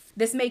safe.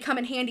 This may come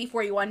in handy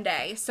for you one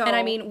day. So, and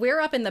I mean, we're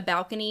up in the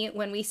balcony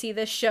when we see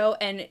this show,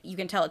 and you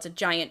can tell it's a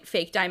giant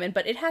fake diamond,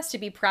 but it has to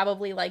be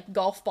probably like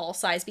golf ball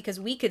size because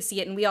we could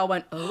see it and we all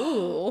went,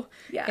 oh,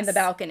 yes, in the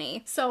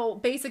balcony. So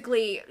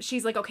basically,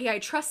 she's like, okay, I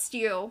trust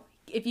you.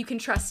 If you can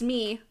trust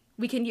me,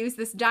 we can use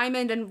this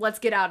diamond and let's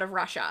get out of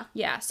Russia.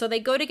 Yeah, so they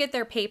go to get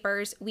their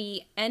papers.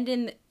 We end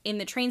in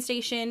the train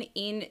station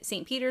in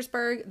St.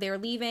 Petersburg. They're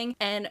leaving.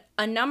 And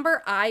a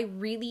number I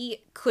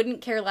really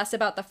couldn't care less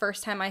about the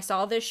first time I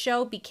saw this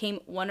show became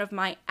one of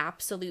my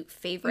absolute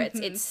favorites.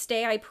 Mm-hmm. It's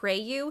Stay, I Pray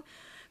You.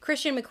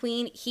 Christian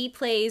McQueen, he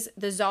plays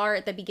the Tsar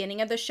at the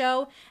beginning of the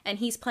show, and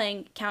he's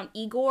playing Count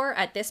Igor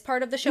at this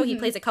part of the show. Mm-hmm. He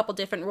plays a couple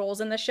different roles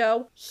in the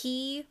show.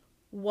 He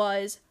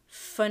was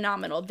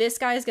phenomenal. This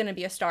guy is going to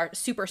be a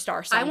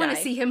superstar someday. I want to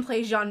see him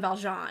play Jean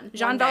Valjean.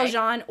 Jean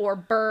Valjean or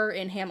Burr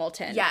in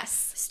Hamilton.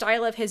 Yes.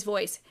 Style of his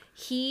voice.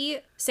 He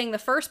sang the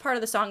first part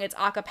of the song, it's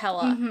a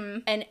cappella, mm-hmm.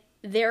 and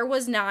there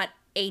was not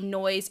a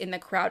noise in the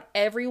crowd.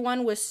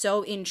 Everyone was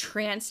so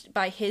entranced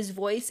by his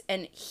voice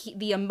and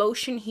the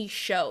emotion he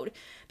showed,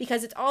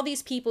 because it's all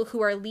these people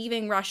who are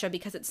leaving Russia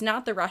because it's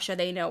not the Russia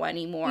they know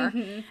anymore.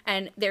 Mm-hmm.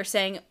 And they're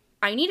saying,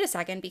 I need a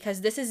second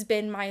because this has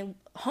been my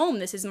home.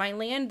 This is my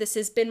land. This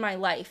has been my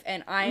life.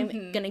 And I'm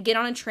mm-hmm. going to get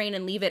on a train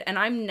and leave it. And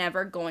I'm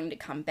never going to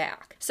come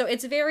back. So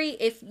it's very,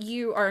 if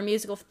you are a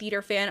musical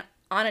theater fan,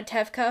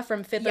 Anatevka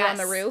from Fiddler on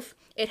the Roof.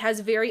 It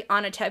has very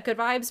Anatevka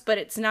vibes, but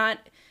it's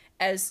not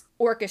as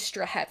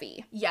orchestra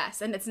heavy.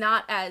 Yes, and it's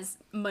not as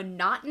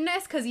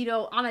monotonous because,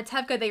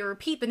 Anatevka, they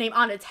repeat the name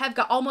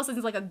Anatevka almost as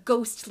like a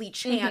ghostly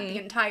chant mm-hmm. the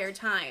entire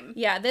time.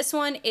 Yeah, this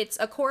one, it's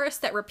a chorus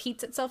that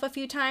repeats itself a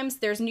few times.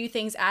 There's new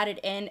things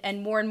added in,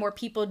 and more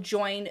people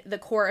join the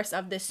chorus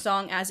of this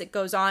song as it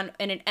goes on,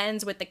 and it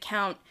ends with the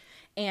Count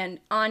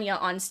and Anya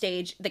on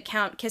stage, the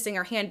Count kissing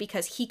her hand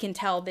because he can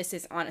tell this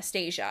is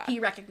Anastasia. He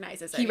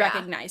recognizes her. He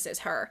recognizes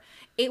her.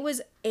 It was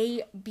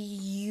a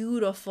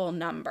beautiful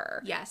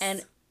number. Yes.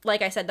 And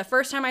like I said, the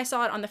first time I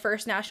saw it on the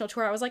first national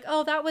tour, I was like,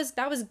 oh, that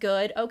was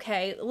good.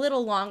 Okay, a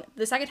little long.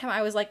 The second time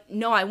I was like,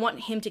 no, I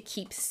want him to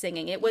keep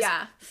singing. It was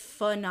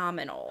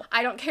phenomenal.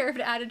 I don't care if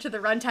it added to the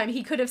runtime.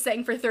 He could have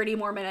sang for 30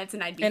 more minutes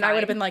and I'd be fine. I would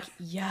have been like,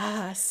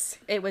 yes.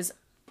 It was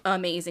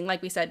amazing.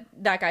 Like we said,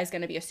 that guy's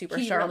going to be a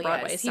superstar on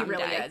Broadway someday.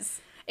 He really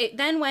is. It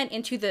then went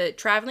into the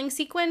traveling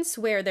sequence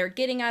where they're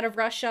getting out of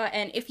Russia,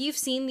 and if you've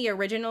seen the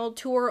original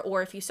tour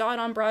or if you saw it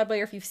on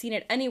Broadway or if you've seen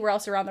it anywhere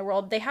else around the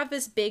world, they have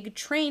this big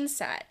train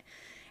set.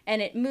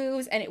 And it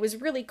moves, and it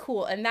was really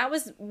cool. And that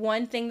was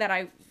one thing that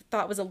I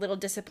thought was a little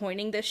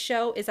disappointing this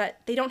show, is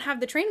that they don't have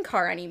the train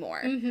car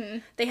anymore. Mm-hmm.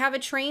 They have a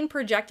train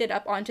projected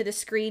up onto the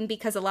screen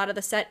because a lot of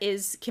the set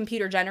is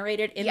computer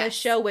generated in this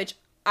show, which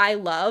I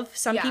love.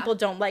 Some people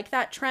don't like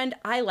that trend.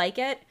 I like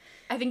it.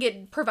 I think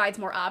it provides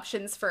more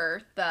options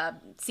for the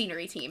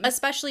scenery team.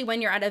 Especially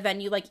when you're at a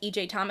venue like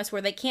E.J. Thomas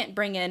where they can't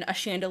bring in a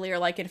chandelier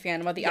like in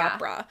Phantom of the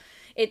Opera.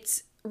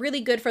 It's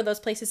really good for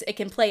those places. It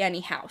can play any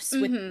house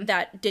with mm-hmm.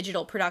 that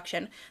digital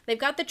production. They've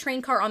got the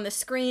train car on the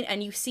screen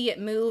and you see it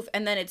move,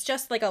 and then it's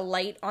just like a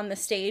light on the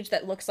stage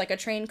that looks like a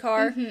train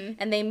car, mm-hmm.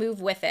 and they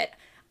move with it.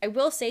 I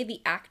will say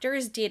the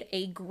actors did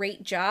a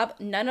great job.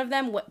 None of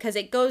them, because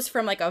it goes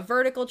from like a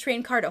vertical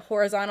train car to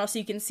horizontal, so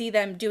you can see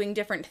them doing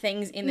different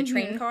things in the mm-hmm.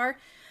 train car.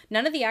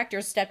 None of the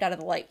actors stepped out of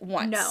the light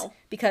once. No.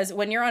 Because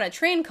when you're on a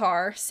train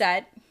car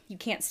set, you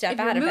can't step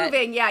out of it. If you're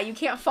moving, you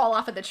can't fall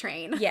off of the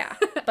train. Yeah,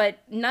 but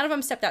none of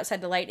them stepped outside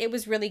the light. It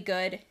was really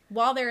good.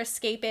 While they're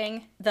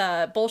escaping,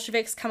 the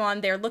Bolsheviks come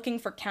on. They're looking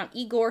for Count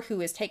Igor, who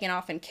is taken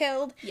off and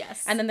killed.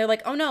 Yes. And then they're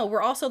like, oh no,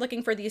 we're also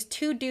looking for these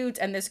two dudes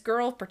and this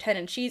girl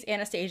pretending she's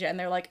Anastasia. And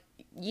they're like,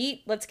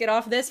 yeet, let's get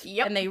off this.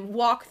 Yep. And they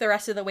walk the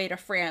rest of the way to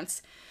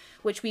France,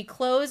 which we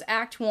close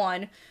Act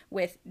 1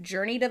 with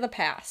Journey to the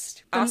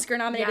Past.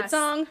 Oscar-nominated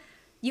song.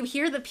 You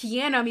hear the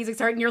piano music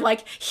start and you're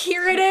like,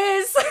 here it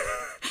is.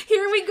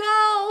 Here we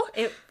go.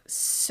 It's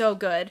so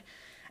good.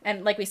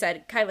 And like we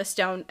said, Kyla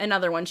Stone,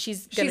 another one.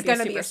 She's going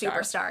to be a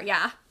superstar.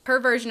 Yeah. Her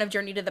version of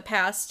Journey to the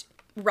Past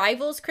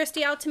rivals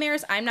Christy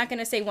Altamare's. I'm not going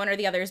to say one or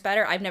the other is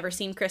better. I've never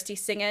seen Christy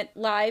sing it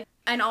live.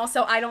 And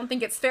also, I don't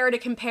think it's fair to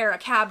compare a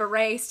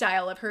cabaret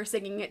style of her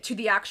singing it to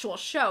the actual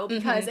show,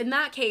 because mm-hmm. in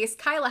that case,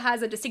 Kyla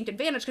has a distinct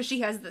advantage because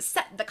she has the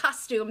set, the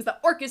costumes, the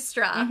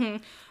orchestra. Mm-hmm.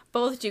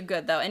 Both do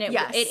good, though. And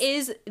it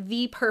is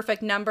the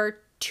perfect number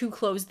to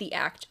close the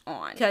act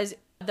on. Because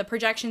the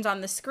projections on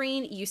the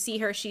screen, you see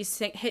her, she's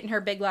hitting her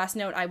big last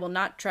note. I will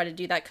not try to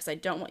do that because I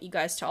don't want you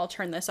guys to all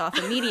turn this off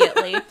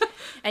immediately.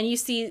 And you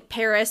see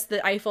Paris,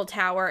 the Eiffel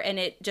Tower, and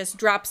it just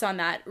drops on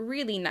that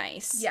really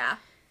nice. Yeah.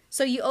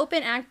 So you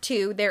open Act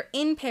 2, they're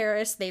in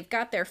Paris, they've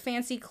got their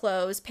fancy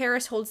clothes,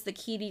 Paris holds the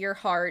key to your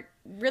heart,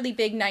 really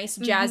big, nice,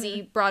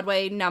 jazzy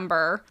Broadway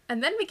number.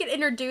 And then we get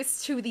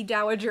introduced to the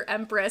Dowager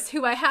Empress,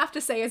 who I have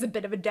to say is a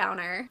bit of a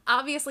downer.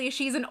 Obviously,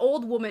 she's an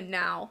old woman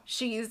now.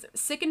 She's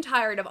sick and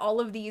tired of all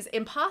of these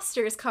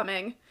imposters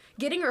coming,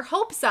 getting her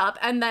hopes up,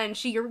 and then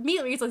she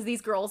immediately says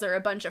these girls are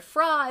a bunch of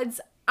frauds.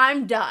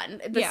 I'm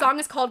done. The song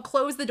is called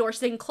Close the Door.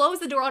 She's saying, close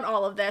the door on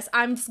all of this.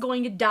 I'm just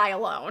going to die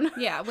alone.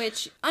 Yeah,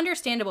 which,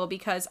 understandable,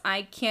 because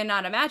I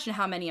cannot imagine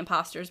how many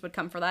imposters would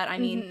come for that. I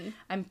mean,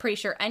 I'm pretty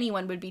sure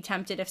anyone would be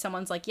tempted if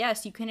someone's like,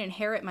 yes, you can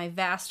inherit my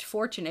vast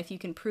fortune if you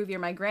can prove you're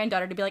my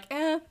granddaughter, to be like,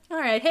 all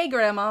right, hey,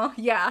 grandma.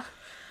 Yeah.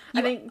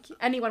 I think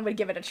anyone would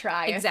give it a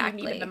try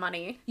Exactly. if you needed the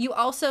money. You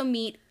also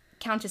meet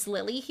Countess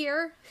Lily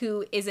here,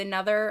 who is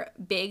another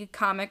big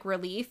comic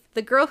relief.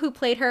 The girl who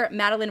played her,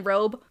 Madeline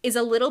Robe, is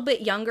a little bit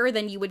younger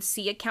than you would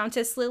see a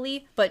Countess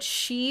Lily, but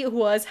she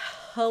was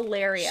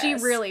hilarious. She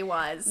really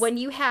was. When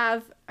you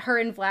have her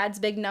and Vlad's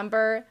big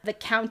number, the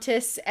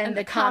Countess and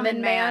the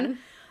Common Man,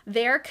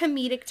 their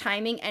comedic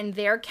timing and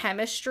their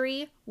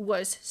chemistry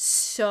was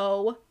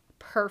so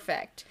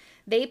perfect.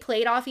 They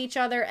played off each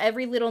other.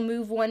 Every little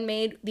move one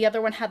made, the other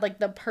one had like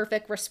the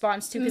perfect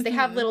response to, because they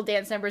have little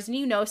dance numbers and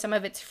you know some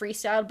of it's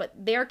freestyle, but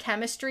their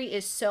chemistry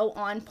is so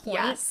on point.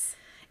 Yes.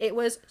 It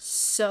was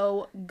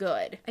so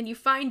good. And you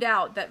find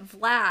out that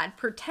Vlad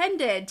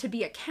pretended to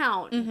be a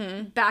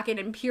count back in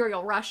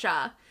Imperial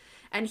Russia,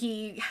 and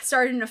he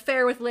started an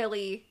affair with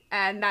Lily,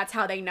 and that's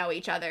how they know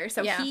each other.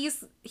 So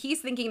he's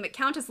thinking that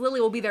Countess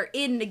Lily will be their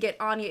in to get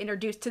Anya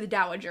introduced to the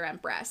Dowager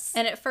Empress.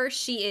 And at first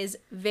she is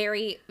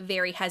very,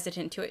 very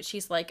hesitant to it.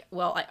 She's like,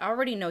 well, I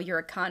already know you're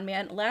a con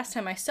man. Last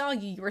time I saw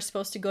you, you were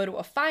supposed to go to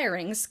a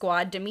firing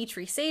squad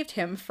Dmitri saved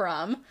him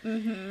from.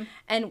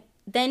 And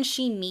then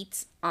she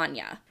meets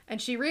Anya.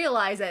 And she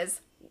realizes,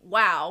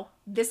 wow,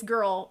 this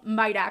girl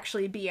might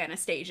actually be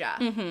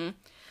Anastasia.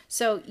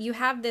 So you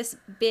have this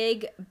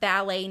big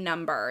ballet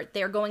number.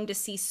 They're going to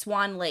see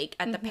Swan Lake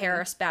at the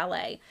Paris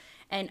Ballet.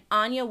 And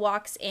Anya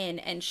walks in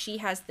and she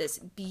has this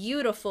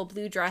beautiful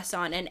blue dress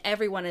on and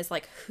everyone is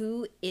like,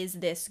 who is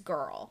this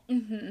girl?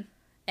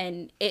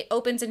 And it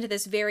opens into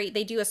this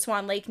they do a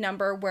Swan Lake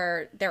number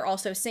where they're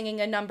also singing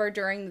a number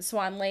during the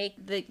Swan Lake.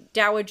 The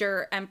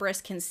Dowager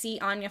Empress can see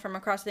Anya from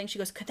across the thing. She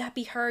goes, could that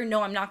be her?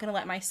 No, I'm not going to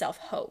let myself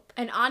hope.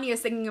 And Anya's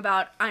thinking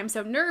about, I'm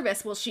so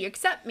nervous. Will she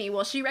accept me?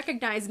 Will she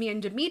recognize me?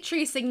 And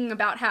Dmitry's singing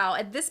about how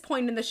at this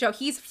point in the show,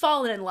 he's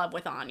fallen in love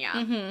with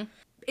Anya.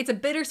 It's a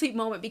bittersweet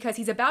moment because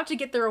he's about to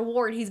get the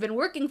reward he's been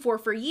working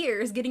for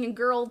years, getting a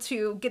girl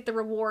to get the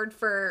reward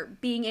for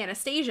being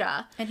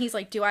Anastasia. And he's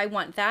like, do I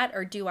want that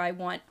or do I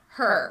want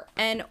her?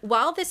 And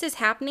while this is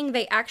happening,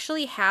 they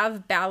actually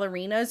have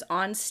ballerinas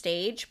on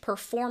stage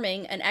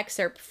performing an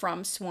excerpt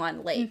from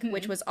Swan Lake,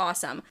 which was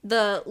awesome.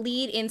 The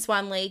lead in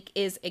Swan Lake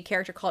is a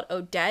character called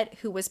Odette,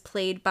 who was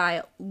played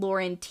by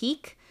Lauren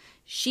Teak.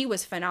 She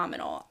was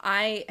phenomenal.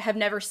 I have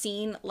never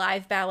seen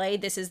live ballet.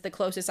 This is the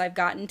closest I've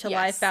gotten to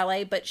live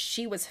ballet, but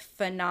she was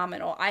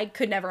phenomenal. I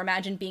could never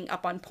imagine being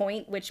up on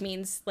point, which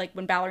means like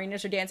when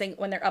ballerinas are dancing,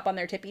 when they're up on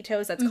their tippy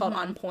toes, that's called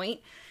on point.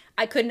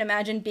 I couldn't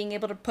imagine being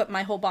able to put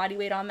my whole body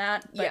weight on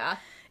that. But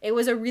it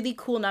was a really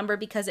cool number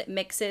because it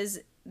mixes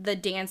the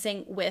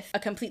dancing with a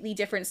completely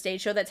different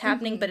stage show that's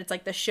happening, but it's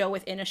like the show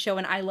within a show,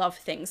 and I love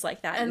things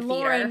like that in theater.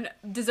 Lauren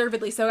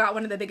deservedly so got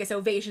one of the biggest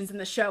ovations in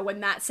the show when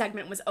that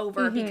segment was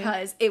over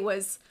because it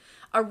was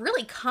a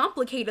really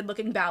complicated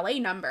looking ballet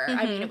number.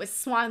 I mean, it was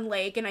Swan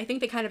Lake, and I think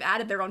they kind of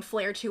added their own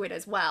flair to it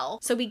as well.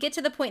 So we get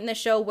to the point in the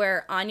show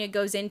where Anya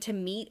goes in to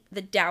meet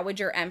the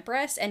Dowager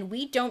Empress, and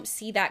we don't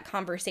see that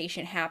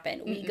conversation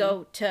happen. We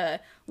go to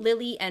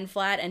Lily and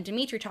Vlad and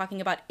Dmitri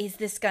talking about, is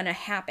this gonna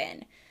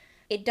happen?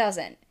 It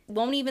doesn't.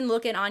 Won't even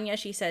look at Anya.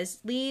 She says,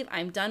 leave.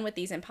 I'm done with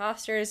these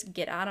imposters.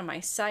 Get out of my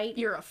sight.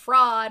 You're a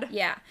fraud.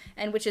 Yeah.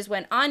 And which is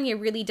when Anya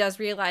really does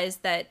realize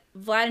that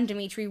Vlad and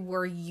Dmitri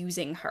were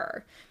using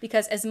her.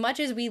 Because as much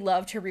as we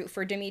love to root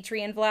for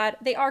Dmitri and Vlad,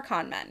 they are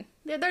con men.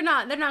 They're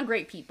not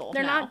great people.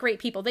 They're not great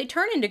people. They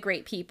turn into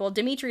great people,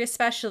 Dmitri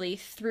especially,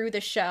 through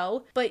the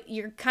show. But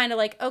you're kind of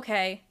like,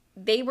 okay,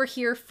 they were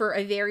here for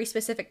a very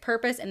specific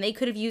purpose and they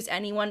could have used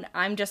anyone.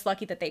 I'm just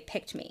lucky that they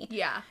picked me.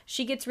 Yeah.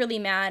 She gets really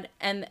mad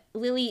and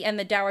Lily and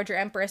the Dowager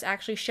Empress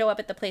actually show up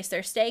at the place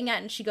they're staying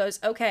at and she goes,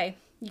 okay,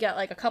 you got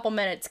like a couple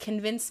minutes.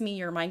 Convince me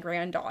you're my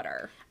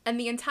granddaughter. And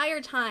the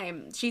entire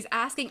time, she's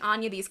asking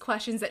Anya these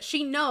questions that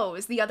she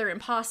knows the other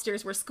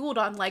imposters were schooled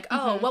on, like,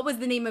 oh, what was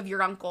the name of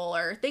your uncle,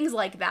 or things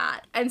like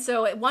that. And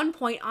so at one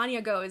point,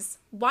 Anya goes,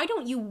 why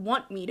don't you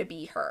want me to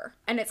be her?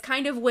 And it's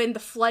kind of when the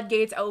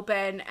floodgates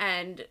open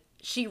and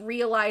she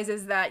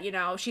realizes that, you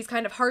know, she's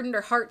kind of hardened her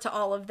heart to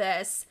all of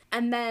this.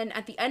 And then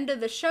at the end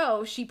of the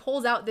show, she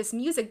pulls out this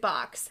music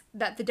box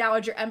that the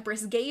Dowager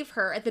Empress gave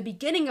her at the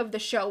beginning of the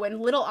show when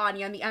little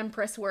Anya and the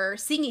Empress were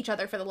seeing each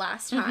other for the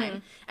last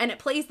time. And it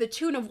plays the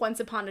tune of Once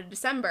Upon a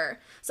December.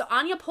 So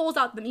Anya pulls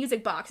out the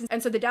music box.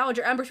 And so the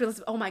Dowager Empress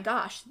realizes, oh my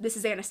gosh, this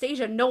is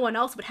Anastasia. No one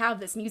else would have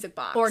this music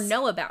box. Or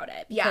know about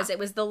it, because it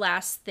was the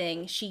last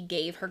thing she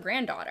gave her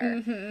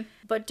granddaughter.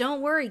 But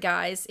don't worry,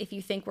 guys, if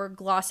you think we're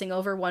glossing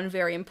over one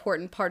very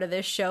important part of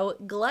this show,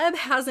 Gleb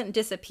hasn't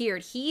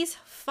disappeared. He's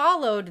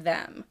followed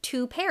them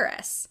to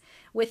Paris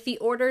with the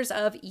orders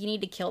of, you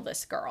need to kill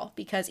this girl,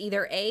 because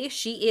either A,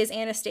 she is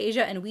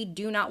Anastasia and we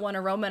do not want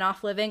a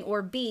Romanoff living,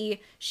 or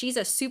B, she's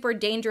a super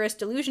dangerous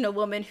delusional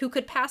woman who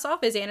could pass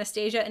off as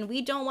Anastasia and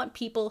we don't want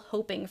people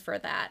hoping for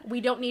that.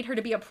 We don't need her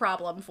to be a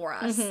problem for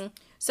us.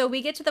 So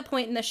we get to the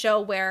point in the show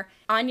where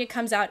Anya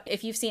comes out,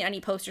 if you've seen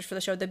any posters for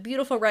the show, the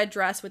beautiful red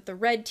dress with the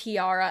red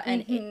tiara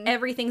and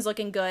everything's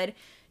looking good.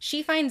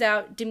 She finds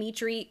out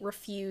Dimitri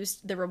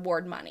refused the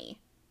reward money,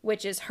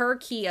 which is her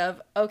key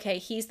of, okay,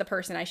 he's the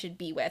person I should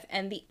be with.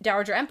 And the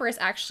Dowager Empress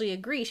actually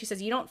agrees. She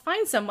says, you don't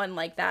find someone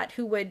like that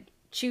who would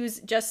choose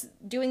just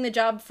doing the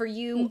job for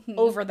you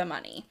over the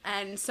money.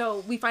 And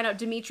so we find out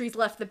Dimitri's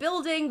left the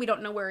building. We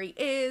don't know where he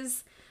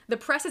is. The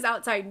press is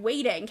outside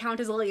waiting.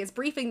 Countess Lily is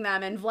briefing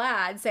them, and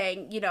Vlad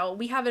saying, you know,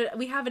 we have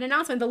an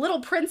announcement. The little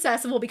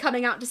princess will be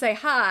coming out to say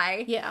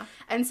hi. Yeah.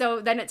 And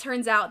so then it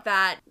turns out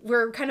that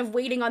we're kind of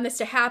waiting on this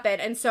to happen.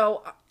 And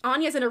so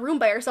Anya's in a room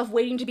by herself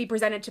waiting to be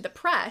presented to the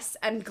press,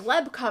 and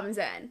Gleb comes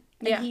in.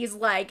 And he's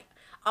like,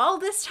 all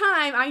this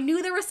time, I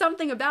knew there was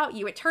something about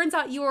you. It turns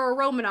out you were a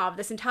Romanov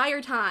this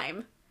entire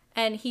time.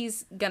 And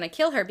he's gonna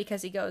kill her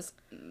because he goes,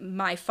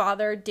 my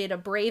father did a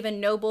brave and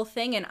noble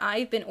thing and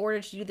I've been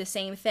ordered to do the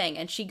same thing.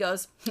 And she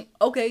goes,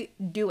 okay,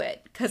 do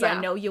it, because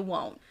I know you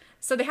won't.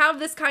 So they have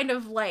this kind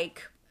of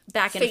like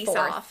back and forth.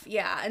 Off.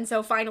 Yeah. And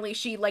so finally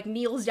she like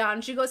kneels down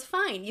and she goes,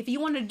 fine, if you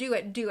want to do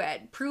it, do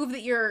it. Prove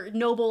that you're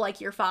noble like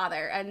your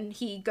father. And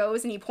he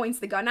goes and he points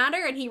the gun at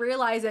her and he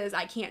realizes,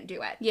 I can't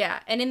do it.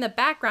 Yeah. And in the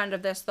background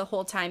of this the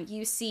whole time,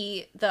 you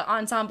see the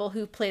ensemble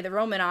who play the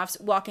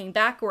Romanovs walking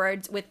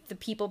backwards with the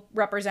people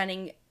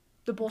representing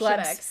the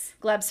Bolsheviks.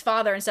 Gleb's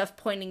father and stuff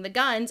pointing the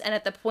guns. And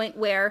at the point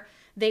where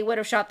they would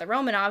have shot the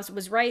Romanovs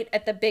was right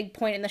at the big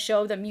point in the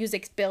show, the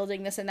music's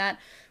building, this and that.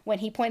 When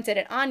he points it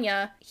at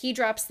Anya, he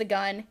drops the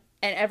gun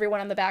and everyone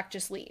on the back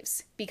just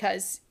leaves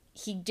because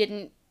he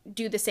didn't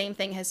do the same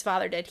thing his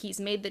father did. He's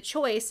made the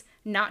choice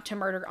not to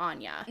murder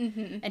Anya.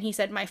 And he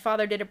said, my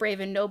father did a brave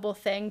and noble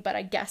thing, but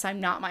I guess I'm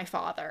not my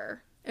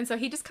father. And so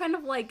he just kind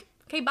of like,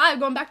 okay, bye, I'm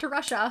going back to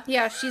Russia.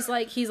 Yeah, he's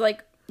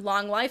like,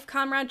 long life,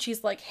 comrade.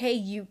 She's like, hey,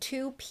 you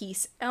two,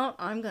 peace out.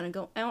 I'm gonna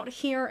go out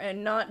here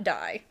and not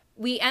die.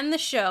 We end the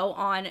show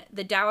on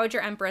the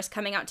Dowager Empress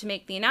coming out to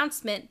make the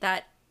announcement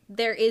that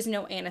there is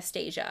no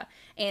Anastasia.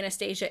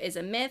 Anastasia is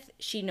a myth.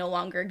 She no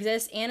longer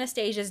exists.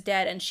 Anastasia's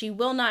dead, and she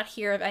will not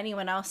hear of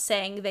anyone else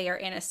saying they are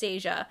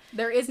Anastasia.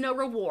 There is no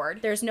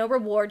reward. There's no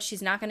reward.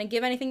 She's not going to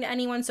give anything to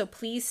anyone, so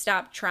please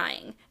stop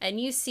trying.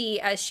 And you see,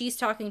 as she's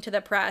talking to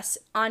the press,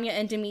 Anya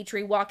and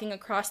Dimitri walking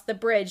across the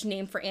bridge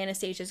named for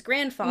Anastasia's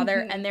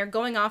grandfather, and they're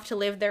going off to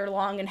live their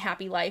long and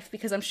happy life,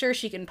 because I'm sure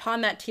she can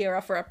pawn that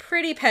tiara for a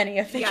pretty penny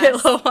if they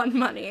get low on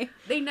money.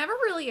 They never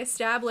really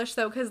established,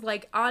 though, because,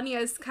 like,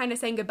 Anya's kind of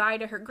saying goodbye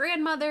to her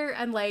grandmother,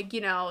 and, like,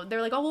 you know,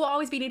 they're like, oh, we'll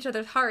always be in each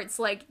other's hearts.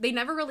 Like, they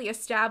never really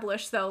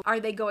established, though, are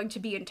they going to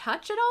be in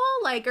touch at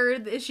all? Like, or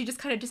is she just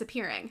kind of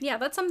disappearing? Yeah,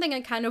 that's something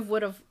I kind of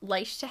would have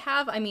liked to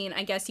have. I mean,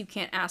 I guess you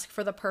can't ask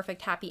for the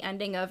perfect happy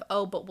ending of,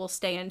 oh, but we'll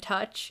stay in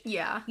touch.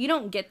 Yeah. You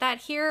don't get that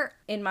here.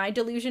 In my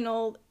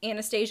delusional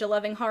Anastasia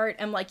loving heart,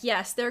 I'm like,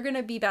 yes, they're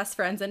gonna be best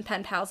friends and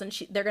pen pals, and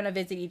they're gonna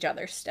visit each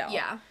other still.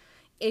 Yeah.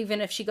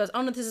 Even if she goes,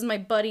 oh no, this is my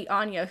buddy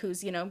Anya,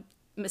 who's, you know,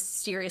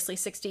 mysteriously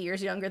 60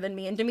 years younger than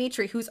me, and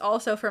Dimitri, who's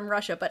also from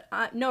Russia, but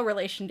no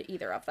relation to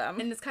either of them.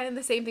 And it's kind of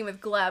the same thing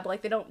with Gleb.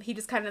 Like, he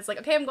just kind of is like,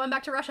 okay, I'm going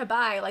back to Russia,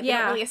 bye. Like, they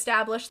don't really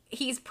establish.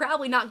 He's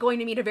probably not going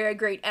to meet a very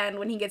great end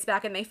when he gets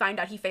back and they find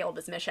out he failed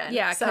his mission.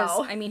 Yeah,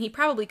 because, I mean, he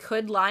probably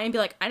could lie and be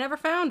like, I never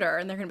found her,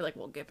 and they're gonna be like,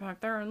 well, get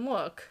back there and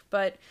look.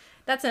 But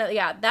that's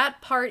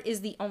that part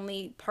is the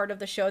only part of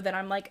the show that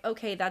I'm like,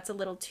 okay, that's a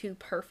little too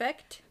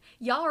perfect.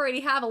 Y'all already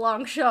have a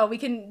long show. We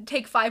can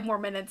take 5 more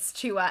minutes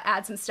to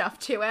add some stuff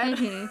to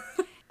it.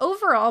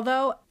 Overall,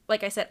 though,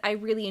 like I said, I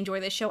really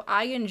enjoy this show.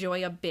 I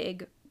enjoy a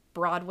big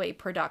Broadway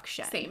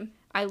production. Same.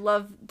 I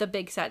love the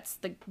big sets,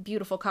 the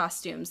beautiful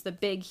costumes, the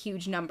big,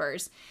 huge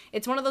numbers.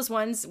 It's one of those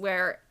ones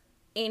where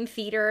in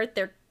theater,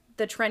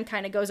 the trend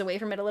kind of goes away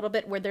from it a little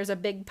bit, where there's a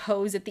big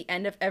pose at the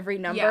end of every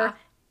number. Yeah.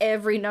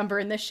 Every number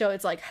in this show,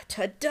 it's like,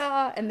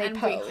 ta-da, and they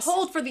pose. We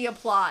hold for the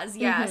applause,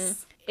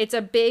 yes. It's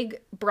a big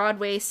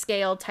Broadway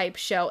scale type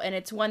show, and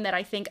it's one that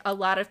I think a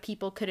lot of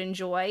people could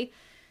enjoy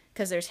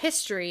because there's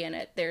history in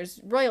it. There's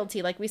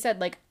royalty. Like we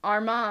said, like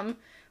our mom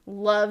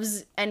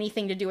loves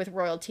anything to do with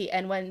royalty.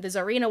 And when the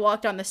Tsarina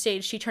walked on the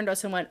stage, she turned to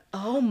us and went,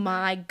 oh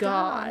my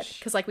God.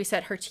 Because like we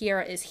said, her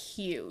tiara is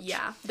huge.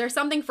 Yeah. There's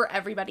something for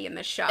everybody in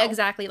this show.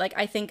 Exactly. Like,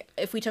 I think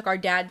if we took our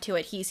dad to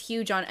it, he's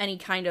huge on any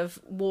kind of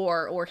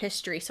war or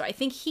history. So I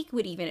think he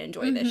would even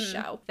enjoy this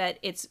show. That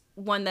it's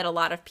one that a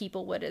lot of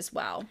people would as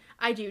well.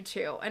 I do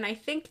too. And I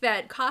think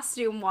that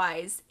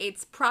costume-wise,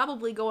 it's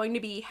probably going to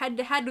be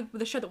head-to-head with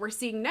the show that we're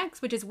seeing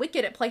next, which is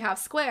Wicked at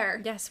Playhouse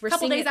Square. Yes, we're seeing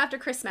seeing days after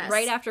Christmas.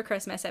 Right after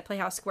Christmas at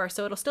Playhouse Square.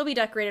 So it'll still be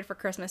decorated for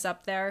Christmas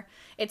up there.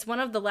 It's one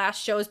of the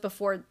last shows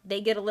before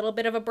they get a little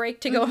bit of a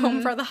break to go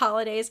home for the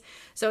holidays.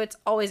 So it's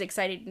always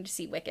exciting to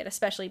see Wicked,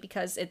 especially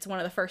because it's one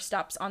of the first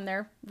stops on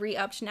their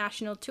re-upped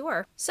national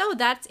tour. So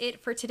that's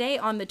it for today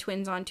on the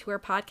Twins on Tour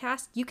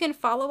podcast. You can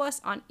follow us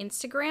on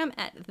Instagram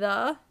at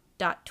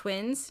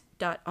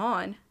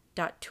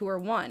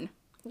the.twins.on.tour1.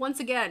 Once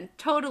again,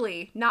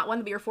 totally not one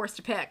that we were forced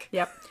to pick.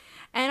 Yep.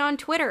 And on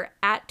Twitter,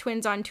 at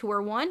Twins on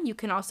Tour 1. You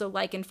can also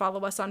like and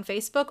follow us on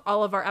Facebook.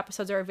 All of our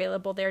episodes are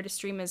available there to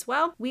stream as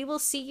well. We will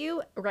see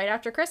you right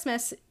after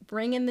Christmas.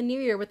 Bring in the new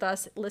year with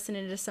us,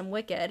 listening to some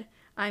Wicked.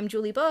 I'm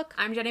Julie Book.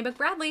 I'm Jenny Book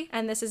Bradley.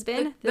 And this has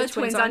been the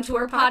Twins on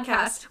Tour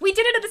podcast. We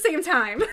did it at the same time.